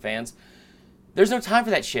talking to the fans. There's no time for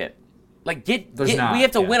that shit. Like we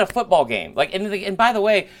have to win a football game. Like and by the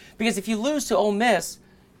way, because if you lose to Ole Miss,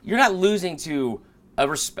 you're not losing to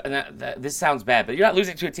this sounds bad, but you're not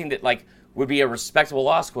losing to a team that like would be a respectable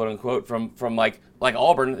loss, quote unquote, from like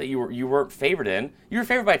Auburn that you weren't favored in. You were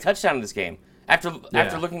favored by a touchdown in this game after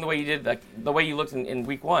looking the way you did, like the way you looked in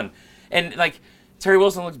week 1, and like Terry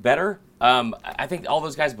Wilson looks better. I think all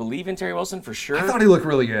those guys believe in Terry Wilson for sure. I thought he looked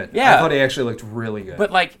really good. Yeah, I thought he actually looked really good.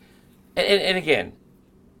 But like, and again,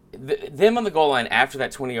 them on the goal line after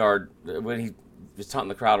that 20-yard when he was taunting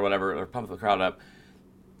the crowd or whatever, or pumping the crowd up.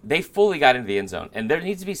 They fully got into the end zone, and there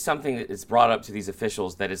needs to be something that is brought up to these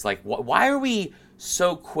officials that is like, why are we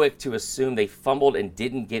so quick to assume they fumbled and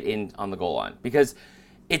didn't get in on the goal line? Because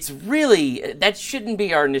it's really, that shouldn't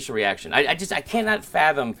be our initial reaction. I cannot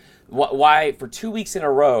fathom why for 2 weeks in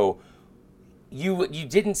a row you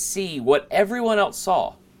didn't see what everyone else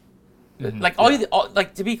saw. Like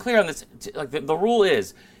to be clear on this, like the rule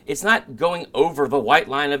is, it's not going over the white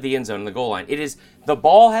line of the end zone and the goal line. It is the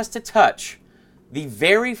ball has to touch the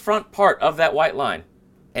very front part of that white line,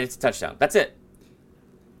 and it's a touchdown. That's it.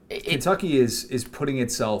 Kentucky is putting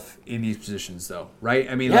itself in these positions, though,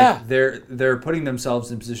 right? I mean, like they're putting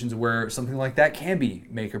themselves in positions where something like that can be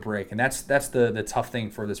make or break, and that's the tough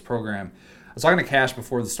thing for this program. I was talking to Cash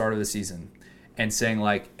before the start of the season, and saying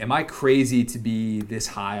like, "Am I crazy to be this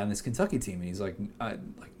high on this Kentucky team?" And he's like,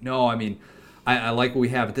 "No. I mean, I like what we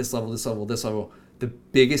have at this level, this level, this level. The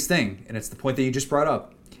biggest thing, and it's the point that you just brought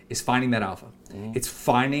up." is finding that alpha. It's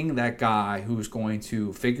finding that guy who's going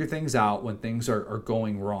to figure things out when things are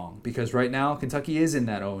going wrong. Because right now, Kentucky is in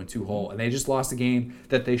that 0-2 hole, and they just lost a game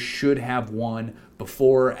that they should have won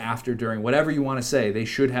before, after, during, whatever you want to say. They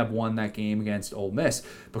should have won that game against Ole Miss.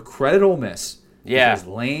 But credit Ole Miss. Yeah. Because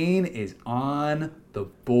Lane is on the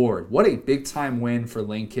board. What a big-time win for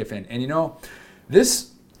Lane Kiffin. And,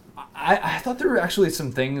 this, I thought there were actually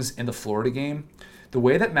some things in the Florida game. The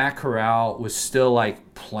way that Matt Corral was still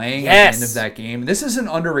playing at the end of that game. This is an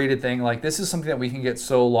underrated thing. This is something that we can get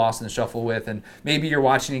so lost in the shuffle with, and maybe you're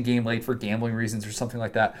watching a game late for gambling reasons or something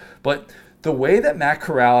like that. But the way that Matt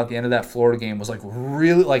Corral at the end of that Florida game was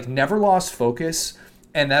really never lost focus.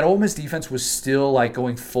 And that Ole Miss defense was still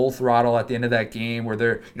going full throttle at the end of that game, where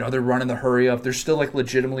they're running the hurry up. They're still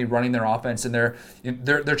legitimately running their offense, and they're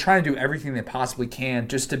trying to do everything they possibly can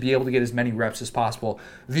just to be able to get as many reps as possible.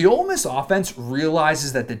 The Ole Miss offense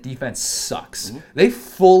realizes that the defense sucks. They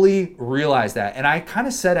fully realize that, and I kind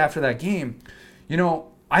of said after that game,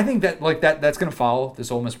 I think that that's going to follow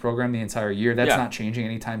this Ole Miss program the entire year. That's not changing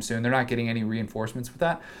anytime soon. They're not getting any reinforcements with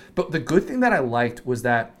that. But the good thing that I liked was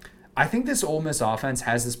that I think this Ole Miss offense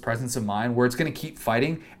has this presence of mind where it's going to keep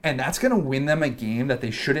fighting, and that's going to win them a game that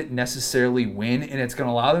they shouldn't necessarily win, and it's going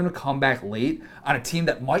to allow them to come back late on a team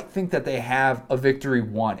that might think that they have a victory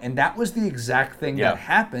won. And that was the exact thing that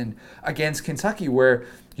happened against Kentucky, where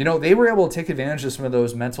they were able to take advantage of some of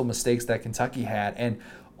those mental mistakes that Kentucky had, and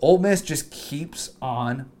Ole Miss just keeps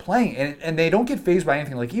on playing, and they don't get fazed by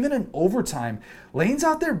anything. Even in overtime, Lane's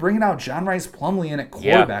out there bringing out John Rice Plumlee in at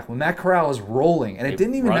quarterback when Matt Corral is rolling, and it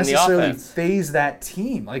didn't even necessarily faze that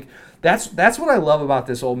team. That's what I love about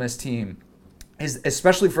this Ole Miss team, is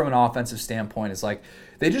especially from an offensive standpoint, is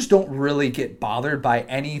they just don't really get bothered by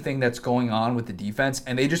anything that's going on with the defense,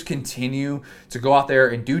 and they just continue to go out there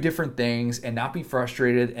and do different things and not be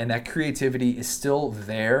frustrated, and that creativity is still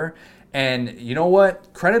there. And you know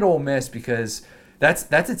what? Credit Ole Miss, because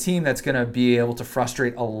that's a team that's going to be able to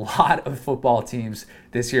frustrate a lot of football teams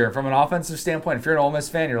this year. From an offensive standpoint, if you're an Ole Miss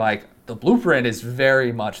fan, you're the blueprint is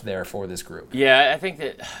very much there for this group. Yeah, I think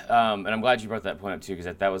that, and I'm glad you brought that point up too,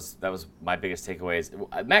 because that was my biggest takeaway. Is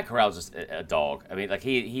Matt Corral's just a dog. I mean,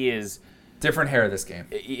 he is different hair this game.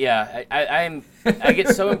 Yeah, I get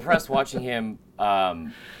so impressed watching him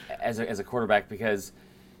as a quarterback, because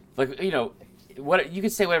what you can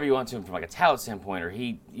say whatever you want to him from a talent standpoint, or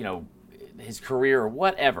his career or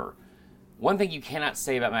whatever. One thing you cannot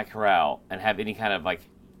say about Matt Corral and have any kind of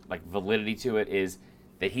validity to it is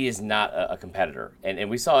that he is not a competitor. And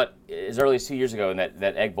we saw it as early as 2 years ago in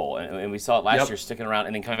that Egg Bowl, and we saw it last year sticking around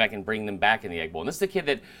and then coming back and bringing them back in the Egg Bowl. And this is a kid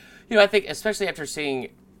that, I think, especially after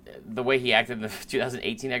seeing the way he acted in the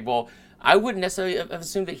 2018 Egg Bowl, I wouldn't necessarily have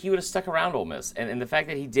assumed that he would have stuck around Ole Miss. And the fact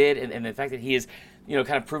that he did, and the fact that he is,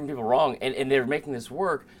 kind of proving people wrong, and they're making this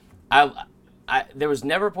work. There was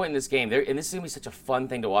never a point in this game, and this is going to be such a fun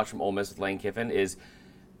thing to watch from Ole Miss with Lane Kiffin, is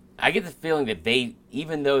I get the feeling that they,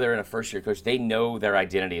 even though they're in a first-year coach, they know their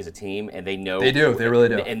identity as a team, and they know... They do. They really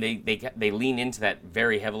do. And they lean into that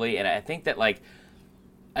very heavily, and I think that,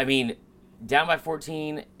 down by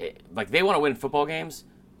 14, they want to win football games,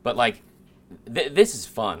 but, this is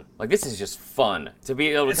fun. This is just fun to be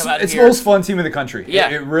able to come out here. It's the most fun team in the country. Yeah,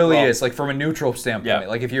 it really is. From a neutral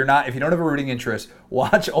standpoint, if you don't have a rooting interest,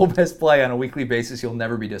 watch Ole Miss play on a weekly basis. You'll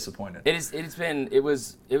never be disappointed. It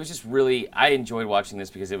was just really. I enjoyed watching this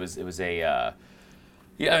because it was a.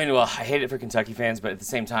 I hate it for Kentucky fans, but at the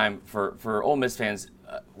same time, for Ole Miss fans,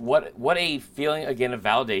 what a feeling again of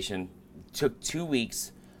validation. Took 2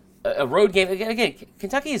 weeks. A road game again.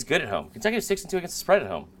 Kentucky is good at home. Kentucky was 6-2 against the spread at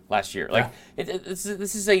home last year. This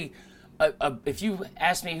is a if you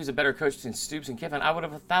asked me who's a better coach between Stoops and Kiffin, I would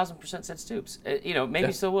have 1,000% said Stoops.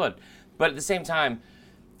 Maybe still would, but at the same time,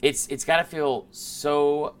 it's got to feel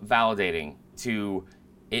so validating to.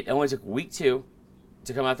 It only took week 2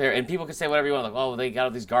 to come out there, and people can say whatever you want, they got all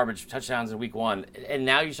these garbage touchdowns in week 1, and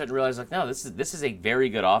now you start to realize, no, this is a very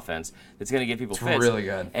good offense that's going to get people fits. It's really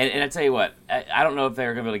good. And I tell you what, I don't know if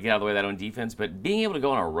they're going to be able to get out of the way of that on defense, but being able to go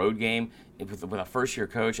on a road game with a first-year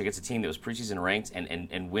coach against a team that was preseason ranked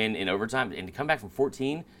and win in overtime and to come back from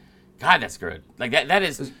 14, God, that's good. That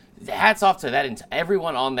is hats off to that and to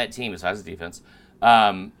everyone on that team besides the defense.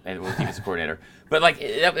 And with defensive coordinator, but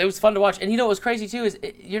it was fun to watch. And what was crazy too is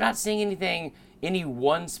you're not seeing any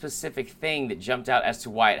one specific thing that jumped out as to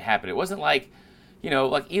why it happened. It wasn't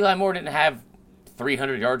Eli Moore didn't have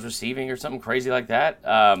 300 yards receiving or something crazy like that.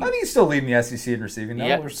 I think he's still leading the SEC in receiving. No?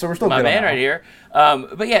 Yeah, So we're still my good man on that right here.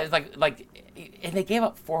 But yeah, it's like, and they gave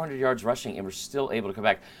up 400 yards rushing and were still able to come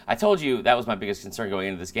back. I told you that was my biggest concern going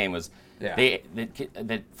into this game was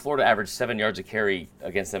that Florida averaged 7 yards a carry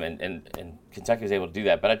against them, and Kentucky was able to do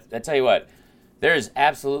that. But I tell you what, there is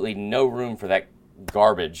absolutely no room for that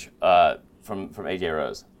garbage from AJ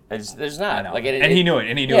Rose. There's not. I know. Like, and he knew it,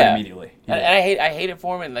 and he knew it immediately. And I hate it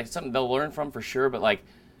for him, and like something they'll learn from for sure. But like,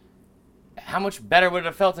 how much better would it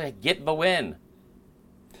have felt to get the win?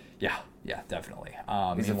 Yeah, definitely.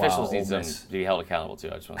 These officials need them to be held accountable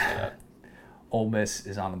too. I just want to say that. Ole Miss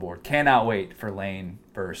is on the board. Cannot wait for Lane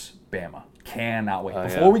versus Bama. Cannot wait.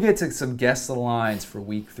 Before we get to some guess the lines for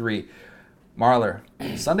week 3, Marler,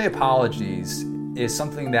 Sunday apologies is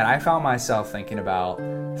something that I found myself thinking about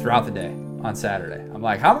throughout the day on Saturday. I'm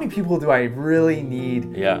like, how many people do I really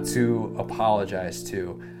need to apologize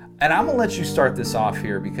to? And I'm going to let you start this off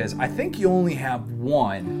here because I think you only have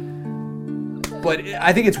one, but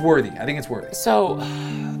I think it's worthy. So,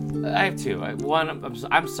 I have two. One,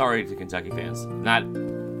 I'm sorry to Kentucky fans, not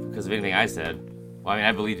because of anything I said. Well, I mean,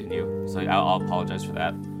 I believed in you, so I'll apologize for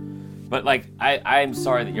that. But like, I'm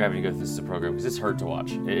sorry that you're having to go through this as a program because it's hurt to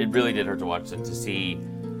watch. It really did hurt to watch to see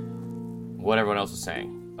what everyone else was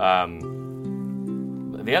saying.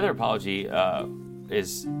 The other apology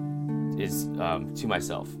is to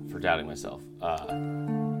myself for doubting myself.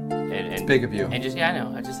 It's big of you. And just I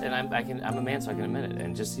know. I'm a man, so I can admit it.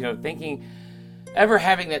 And just thinking, ever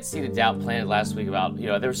having that seed of doubt planted last week about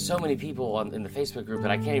there were so many people in the Facebook group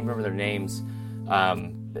that I can't even remember their names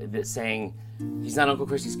that saying he's not Uncle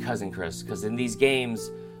Chris, he's Cousin Chris, because in these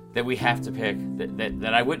games that we have to pick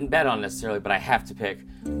that I wouldn't bet on necessarily, but I have to pick,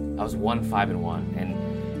 I was 1-5-1, and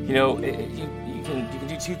you can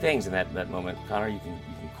do two things in that moment, Connor. You can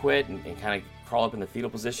quit and kind of crawl up in the fetal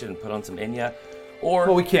position and put on some Enya,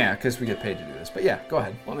 or we can't because we get paid to do this. But yeah, go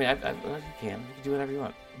ahead. Well, I mean, you can do whatever you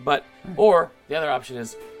want, but or the other option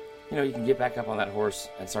is, you can get back up on that horse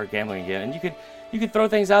and start gambling again, and you could throw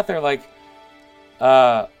things out there like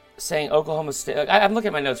saying Oklahoma State. I'm looking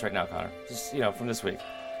at my notes right now, Connor, just from this week.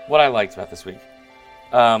 What I liked about this week.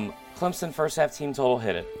 Clemson first half team total,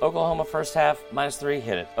 hit it. Oklahoma first half -3,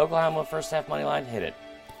 hit it. Oklahoma first half money line, hit it.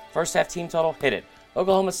 First half team total, hit it.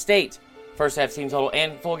 Oklahoma State first half team total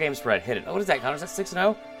and full game spread, hit it. Oh, what is that, Connor? Is that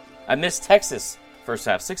 6-0? I missed Texas first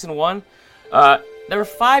half, 6-1. There were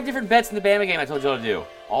 5 different bets in the Bama game I told you all to do.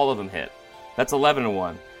 All of them hit. That's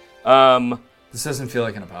 11-1. This doesn't feel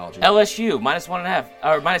like an apology. LSU -1.5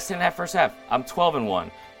 or -10.5 first half. I'm 12-1.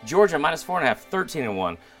 Georgia -4.5,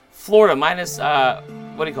 13-1. Florida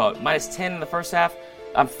 -10 in the first half.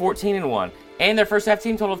 I'm 14-1. And their first half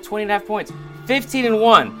team total of 20.5 points,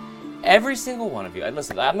 15-1. Every single one of you.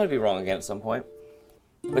 Listen, I'm going to be wrong again at some point.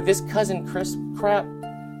 But this Cousin Chris crap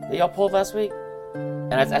that y'all pulled last week,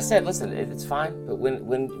 and I said, listen, it's fine. But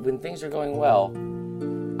when things are going well,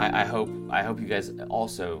 I hope you guys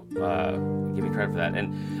also give me credit for that.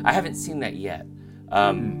 And I haven't seen that yet.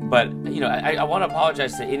 But I want to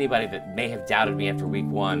apologize to anybody that may have doubted me after week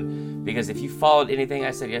 1, because if you followed anything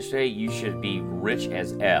I said yesterday, you should be rich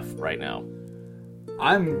as F right now.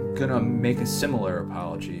 I'm going to make a similar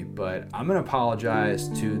apology, but I'm going to apologize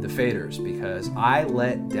to the Faders because I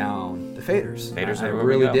let down the Faders. I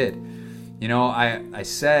really did. I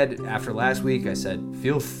said after last week, I said,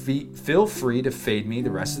 feel free to fade me the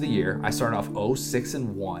rest of the year. I started off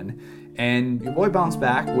 0-6-1, and your boy bounced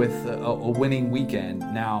back with a winning weekend.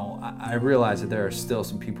 Now, I realize that there are still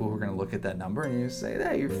some people who are going to look at that number and you say,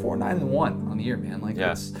 hey, you're 4-9-1 on the year, man. Like,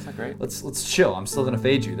 that's not great. Let's chill. I'm still going to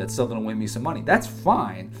fade you. That's still going to win me some money. That's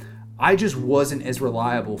fine. I just wasn't as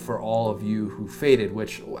reliable for all of you who faded,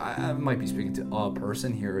 which I might be speaking to a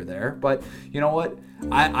person here or there. But you know what?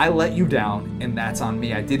 I let you down, and that's on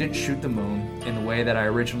me. I didn't shoot the moon in the way that I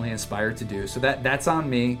originally aspired to do. So that's on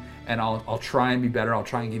me, and I'll try and be better. I'll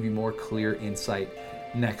try and give you more clear insight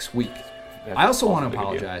next week. I also want to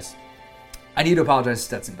apologize. I need to apologize to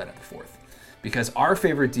Stetson Bennett IV, because our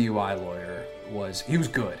favorite DUI lawyer was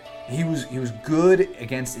good. He was good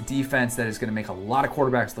against a defense that is going to make a lot of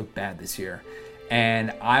quarterbacks look bad this year.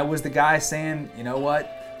 And I was the guy saying, you know what,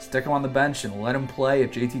 stick him on the bench and let him play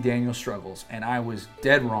if JT Daniels struggles. And I was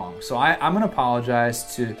dead wrong. So I'm going to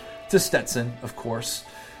apologize to Stetson, of course,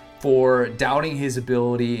 for doubting his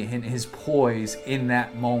ability and his poise in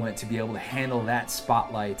that moment to be able to handle that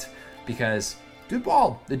spotlight, because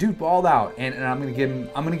the dude balled out, and I'm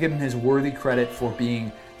gonna give him his worthy credit for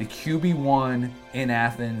being the QB1 in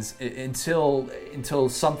Athens until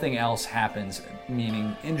something else happens,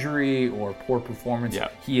 meaning injury or poor performance. Yeah.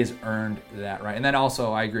 He has earned that right. And then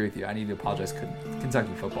also, I agree with you. I need to apologize to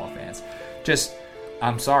Kentucky football fans. Just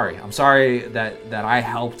I'm sorry. I'm sorry that I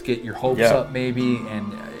helped get your hopes Yeah. up, maybe.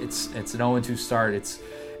 And it's an 0-2 start.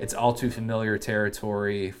 It's all too familiar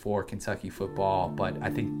territory for Kentucky football. But I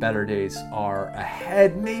think better days are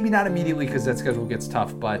ahead. Maybe not immediately because that schedule gets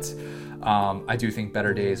tough. But I do think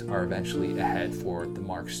better days are eventually ahead for the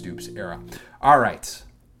Mark Stoops era. All right,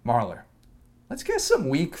 Marler. Let's get some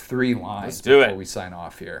week 3 lines before we sign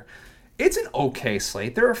off here. It's an okay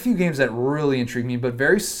slate. There are a few games that really intrigue me, but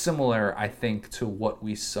very similar, I think, to what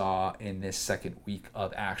we saw in this second week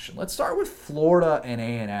of action. Let's start with Florida and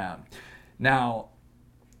A&M. Now,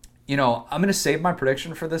 I'm going to save my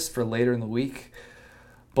prediction for this for later in the week,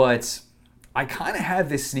 but I kind of have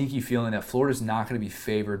this sneaky feeling that Florida's not going to be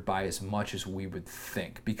favored by as much as we would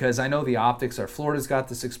think, because I know the optics are Florida's got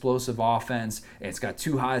this explosive offense, and it's got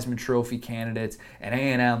 2 Heisman Trophy candidates, and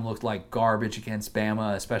A&M looked like garbage against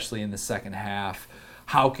Bama, especially in the second half.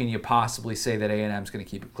 How can you possibly say that A&M's going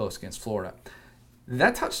to keep it close against Florida?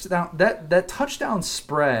 That touchdown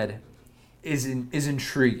spread is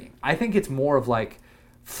intriguing. I think it's more of like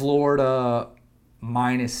Florida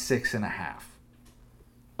minus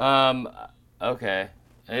 6.5. Okay,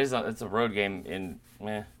 it's a road game in.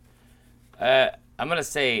 I'm gonna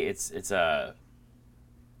say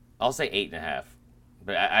I'll say 8.5,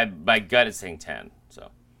 but my gut is saying 10.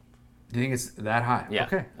 So. Do you think it's that high? Yeah.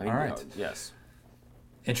 Okay. I mean, all right. Yes.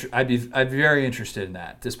 I'd be very interested in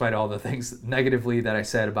that, despite all the things negatively that I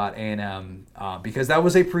said about A&M, because that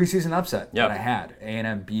was a preseason upset that I had.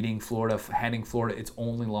 A&M beating Florida, handing Florida its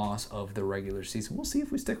only loss of the regular season. We'll see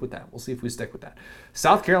if we stick with that.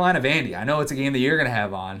 South Carolina, Vandy. I know it's a game that you're going to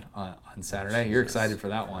have on Saturday. You're excited for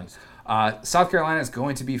that one. South Carolina is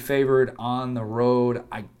going to be favored on the road.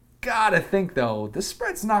 I gotta think though, this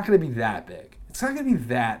spread's not going to be that big. It's not going to be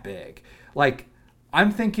that big. Like,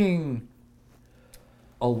 I'm thinking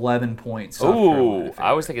 11 points. Ooh,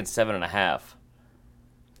 I was thinking 7.5.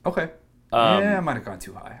 Okay. I might have gone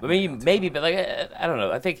too high. I mean, maybe, but like I don't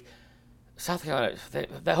know. I think South Carolina.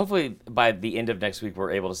 That hopefully by the end of next week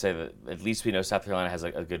we're able to say that at least we know South Carolina has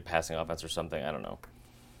a good passing offense or something. I don't know.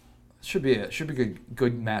 Should be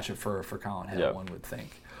good matchup for Colin Hill, one would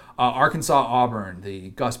think. Arkansas Auburn,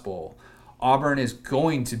 the Gus Bowl. Auburn is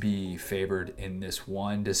going to be favored in this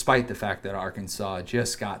one, despite the fact that Arkansas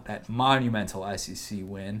just got that monumental SEC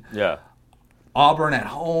win. Yeah. Auburn at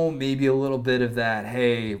home, maybe a little bit of that,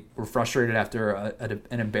 hey, we're frustrated after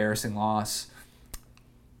an embarrassing loss.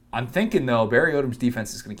 I'm thinking, though, Barry Odom's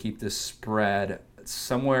defense is going to keep this spread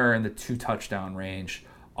somewhere in the 2-touchdown range.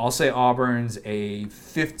 I'll say Auburn's a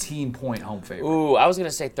 15-point home favorite. Ooh, I was going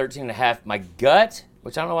to say 13.5. My gut,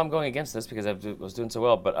 which I don't know why I'm going against this because I was doing so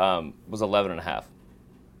well, but was 11.5.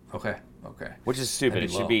 Okay. Which is stupid.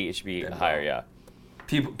 It should be higher, yeah.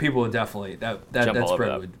 People would definitely that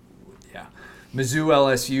spread would, yeah.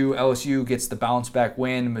 Mizzou LSU gets the bounce back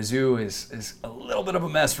win. Mizzou is a little bit of a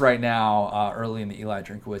mess right now, early in the Eli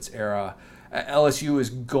Drinkwitz era. LSU is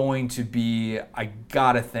going to be, I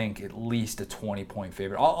gotta think, at least a 20-point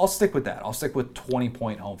favorite. I'll stick with that. I'll stick with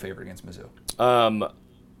 20-point home favorite against Mizzou.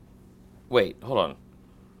 Wait, hold on.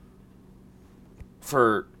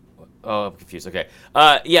 I'm confused. Okay.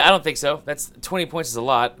 Yeah, I don't think so. That's 20 points is a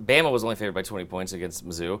lot. Bama was only favored by 20 points against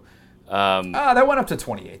Mizzou. That went up to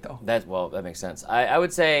 28 though. That makes sense. I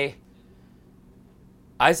would say.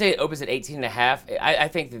 I say it opens at 18.5. I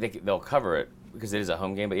think that they'll cover it because it is a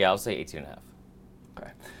home game. But yeah, I'll say 18.5.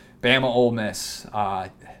 Okay. Bama Ole Miss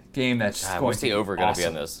game that's going what's to the over going to be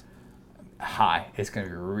on this? High. It's going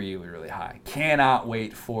to be really, really high. Cannot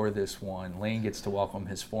wait for this one. Lane gets to welcome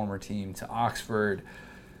his former team to Oxford.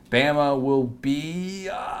 Bama will be,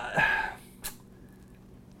 I'm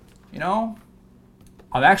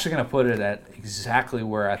actually going to put it at exactly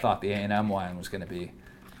where I thought the A&M line was going to be.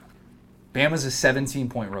 Bama's a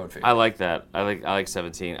 17-point road favorite. I like that. I like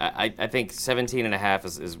 17. I think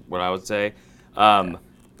 17.5 is what I would say.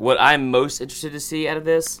 What I'm most interested to see out of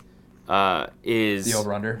this is the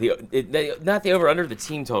over-under? Not the over-under, the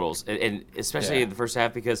team totals, and especially in the first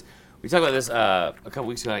half, because we talked about this a couple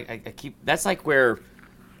weeks ago. I keep that's like where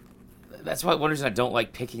that's why one reason I don't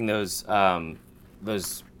like picking those some of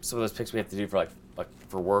those picks we have to do for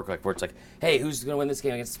for work, like where it's like, hey, who's going to win this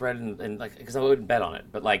game against the spread, and like because I wouldn't bet on it,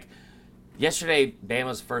 but like yesterday,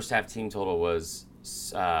 Bama's first half team total was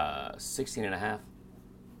 16.5.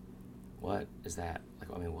 What is that? Like,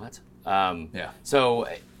 I mean, what? Yeah. So,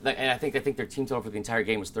 and I think their team total for the entire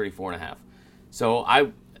game was 34.5. So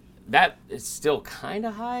that is still kind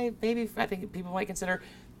of high. Maybe I think people might consider.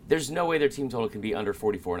 There's no way their team total can be under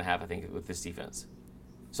 44.5. I think with this defense.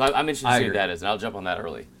 So I'm interested to see what that is, and I'll jump on that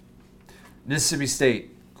early. Mississippi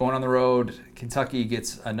State going on the road. Kentucky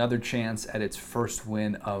gets another chance at its first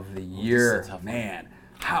win of the year. This is a tough one. Man,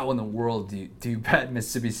 how in the world do you bet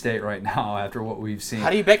Mississippi State right now after what we've seen? How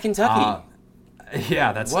do you bet Kentucky?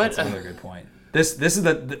 Yeah, that's another good point. This is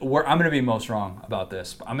where I'm going to be most wrong about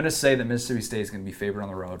this. I'm going to say that Mississippi State is going to be favored on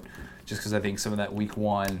the road, just because I think some of that week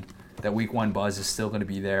one buzz is still going to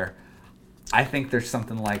be there. I think there's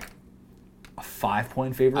something like a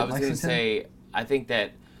 5-point favorite. I was going to say I think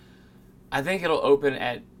it'll open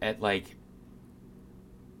at like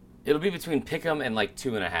it'll be between Pick'em and like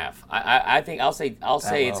 2.5. I think I'll say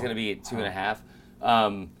it's going to be at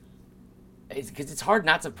 2.5. Because it's hard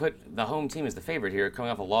not to put the home team as the favorite here,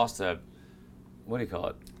 coming off a loss to, what do you call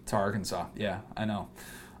it? To Arkansas. Yeah, I know.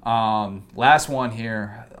 Last one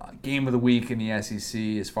here, game of the week in the SEC,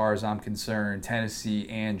 as far as I'm concerned, Tennessee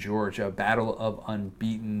and Georgia, battle of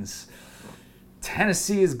unbeatens.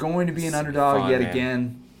 Tennessee is going to be an underdog yet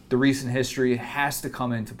again. The recent history has to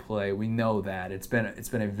come into play. We know that. It's been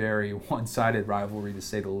a very one-sided rivalry, to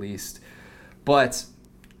say the least. But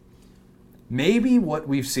maybe what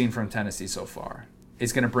we've seen from Tennessee so far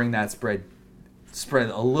is going to bring that spread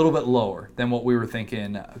a little bit lower than what we were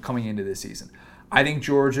thinking coming into this season. I think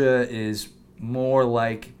Georgia is more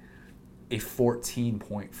like a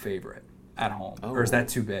 14-point favorite at home. Oh. Or is that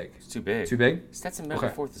too big? It's too big. Too big? Stetson Bennett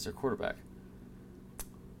IV is their quarterback.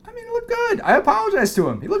 I mean, he looked good. I apologize to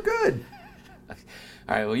him. He looked good. All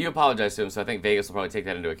right, well, you apologize to him, so I think Vegas will probably take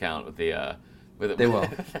that into account with the They will.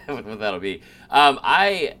 what that'll be.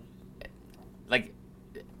 I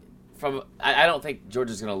don't think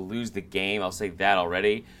Georgia's going to lose the game. I'll say that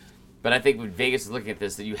already. But I think when Vegas is looking at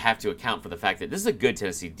this, that you have to account for the fact that this is a good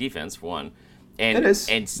Tennessee defense, for one. And, it is.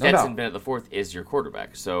 And Stetson Bennett IV is your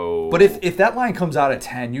quarterback. So, but if that line comes out at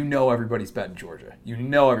 10, you know everybody's betting Georgia.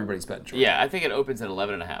 Yeah, I think it opens at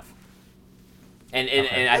 11.5. And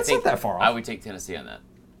I think not that far off. I would take Tennessee on that.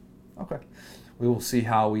 Okay. We will see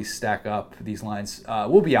how we stack up these lines.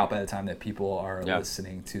 We'll be out by the time that people are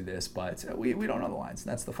listening to this, but we don't know the lines.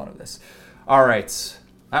 That's the fun of this. All right.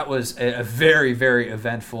 That was a very, very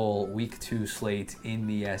eventful Week 2 slate in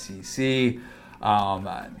the SEC.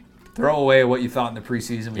 Throw away what you thought in the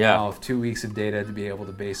preseason. We now have 2 weeks of data to be able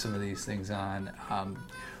to base some of these things on.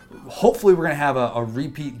 Hopefully we're going to have a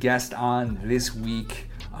repeat guest on this week.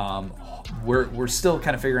 We're still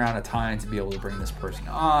kind of figuring out a time to be able to bring this person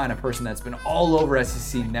on, a person that's been all over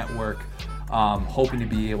SEC Network, hoping to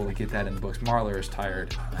be able to get that in the books. Marler is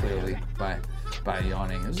tired, clearly, by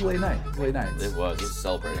yawning. It was a late night. It was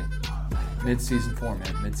celebrating. Mid-season form,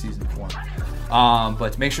 man. Mid-season form.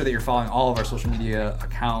 But make sure that you're following all of our social media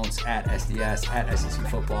accounts at SDS, at SEC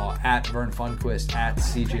Football, at Vern Funquist, at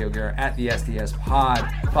CJ O'Gara, at the SDS Pod.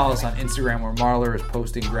 Follow us on Instagram where Marler is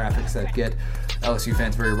posting graphics that get LSU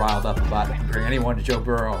fans very riled up about comparing anyone to Joe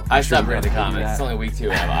Burrow. I stopped reading the comments. It's only week 2.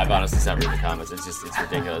 I've honestly stopped reading the comments. It's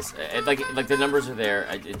ridiculous. Like the numbers are there.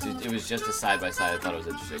 It was just a side-by-side. I thought it was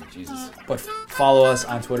interesting. Jesus. But follow us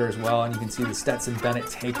on Twitter as well, and you can see the Stetson Bennett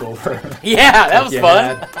takeover. Yeah, that was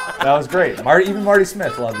fun. That was great. Even Marty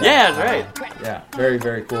Smith loved that. Yeah, that's right. Yeah, very,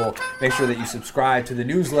 very cool. Make sure that you subscribe to the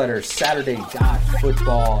newsletter,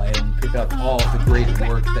 Saturday.Football, and pick up all of the great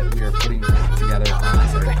work that we are putting together on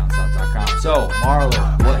SaturdayDownSouth.com. So,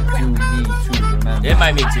 Marler, what do we need to remember? It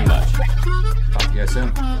might mean too much. Talk to you guys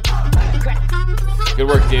soon. Good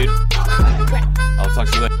work, dude. I'll talk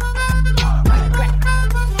to you later.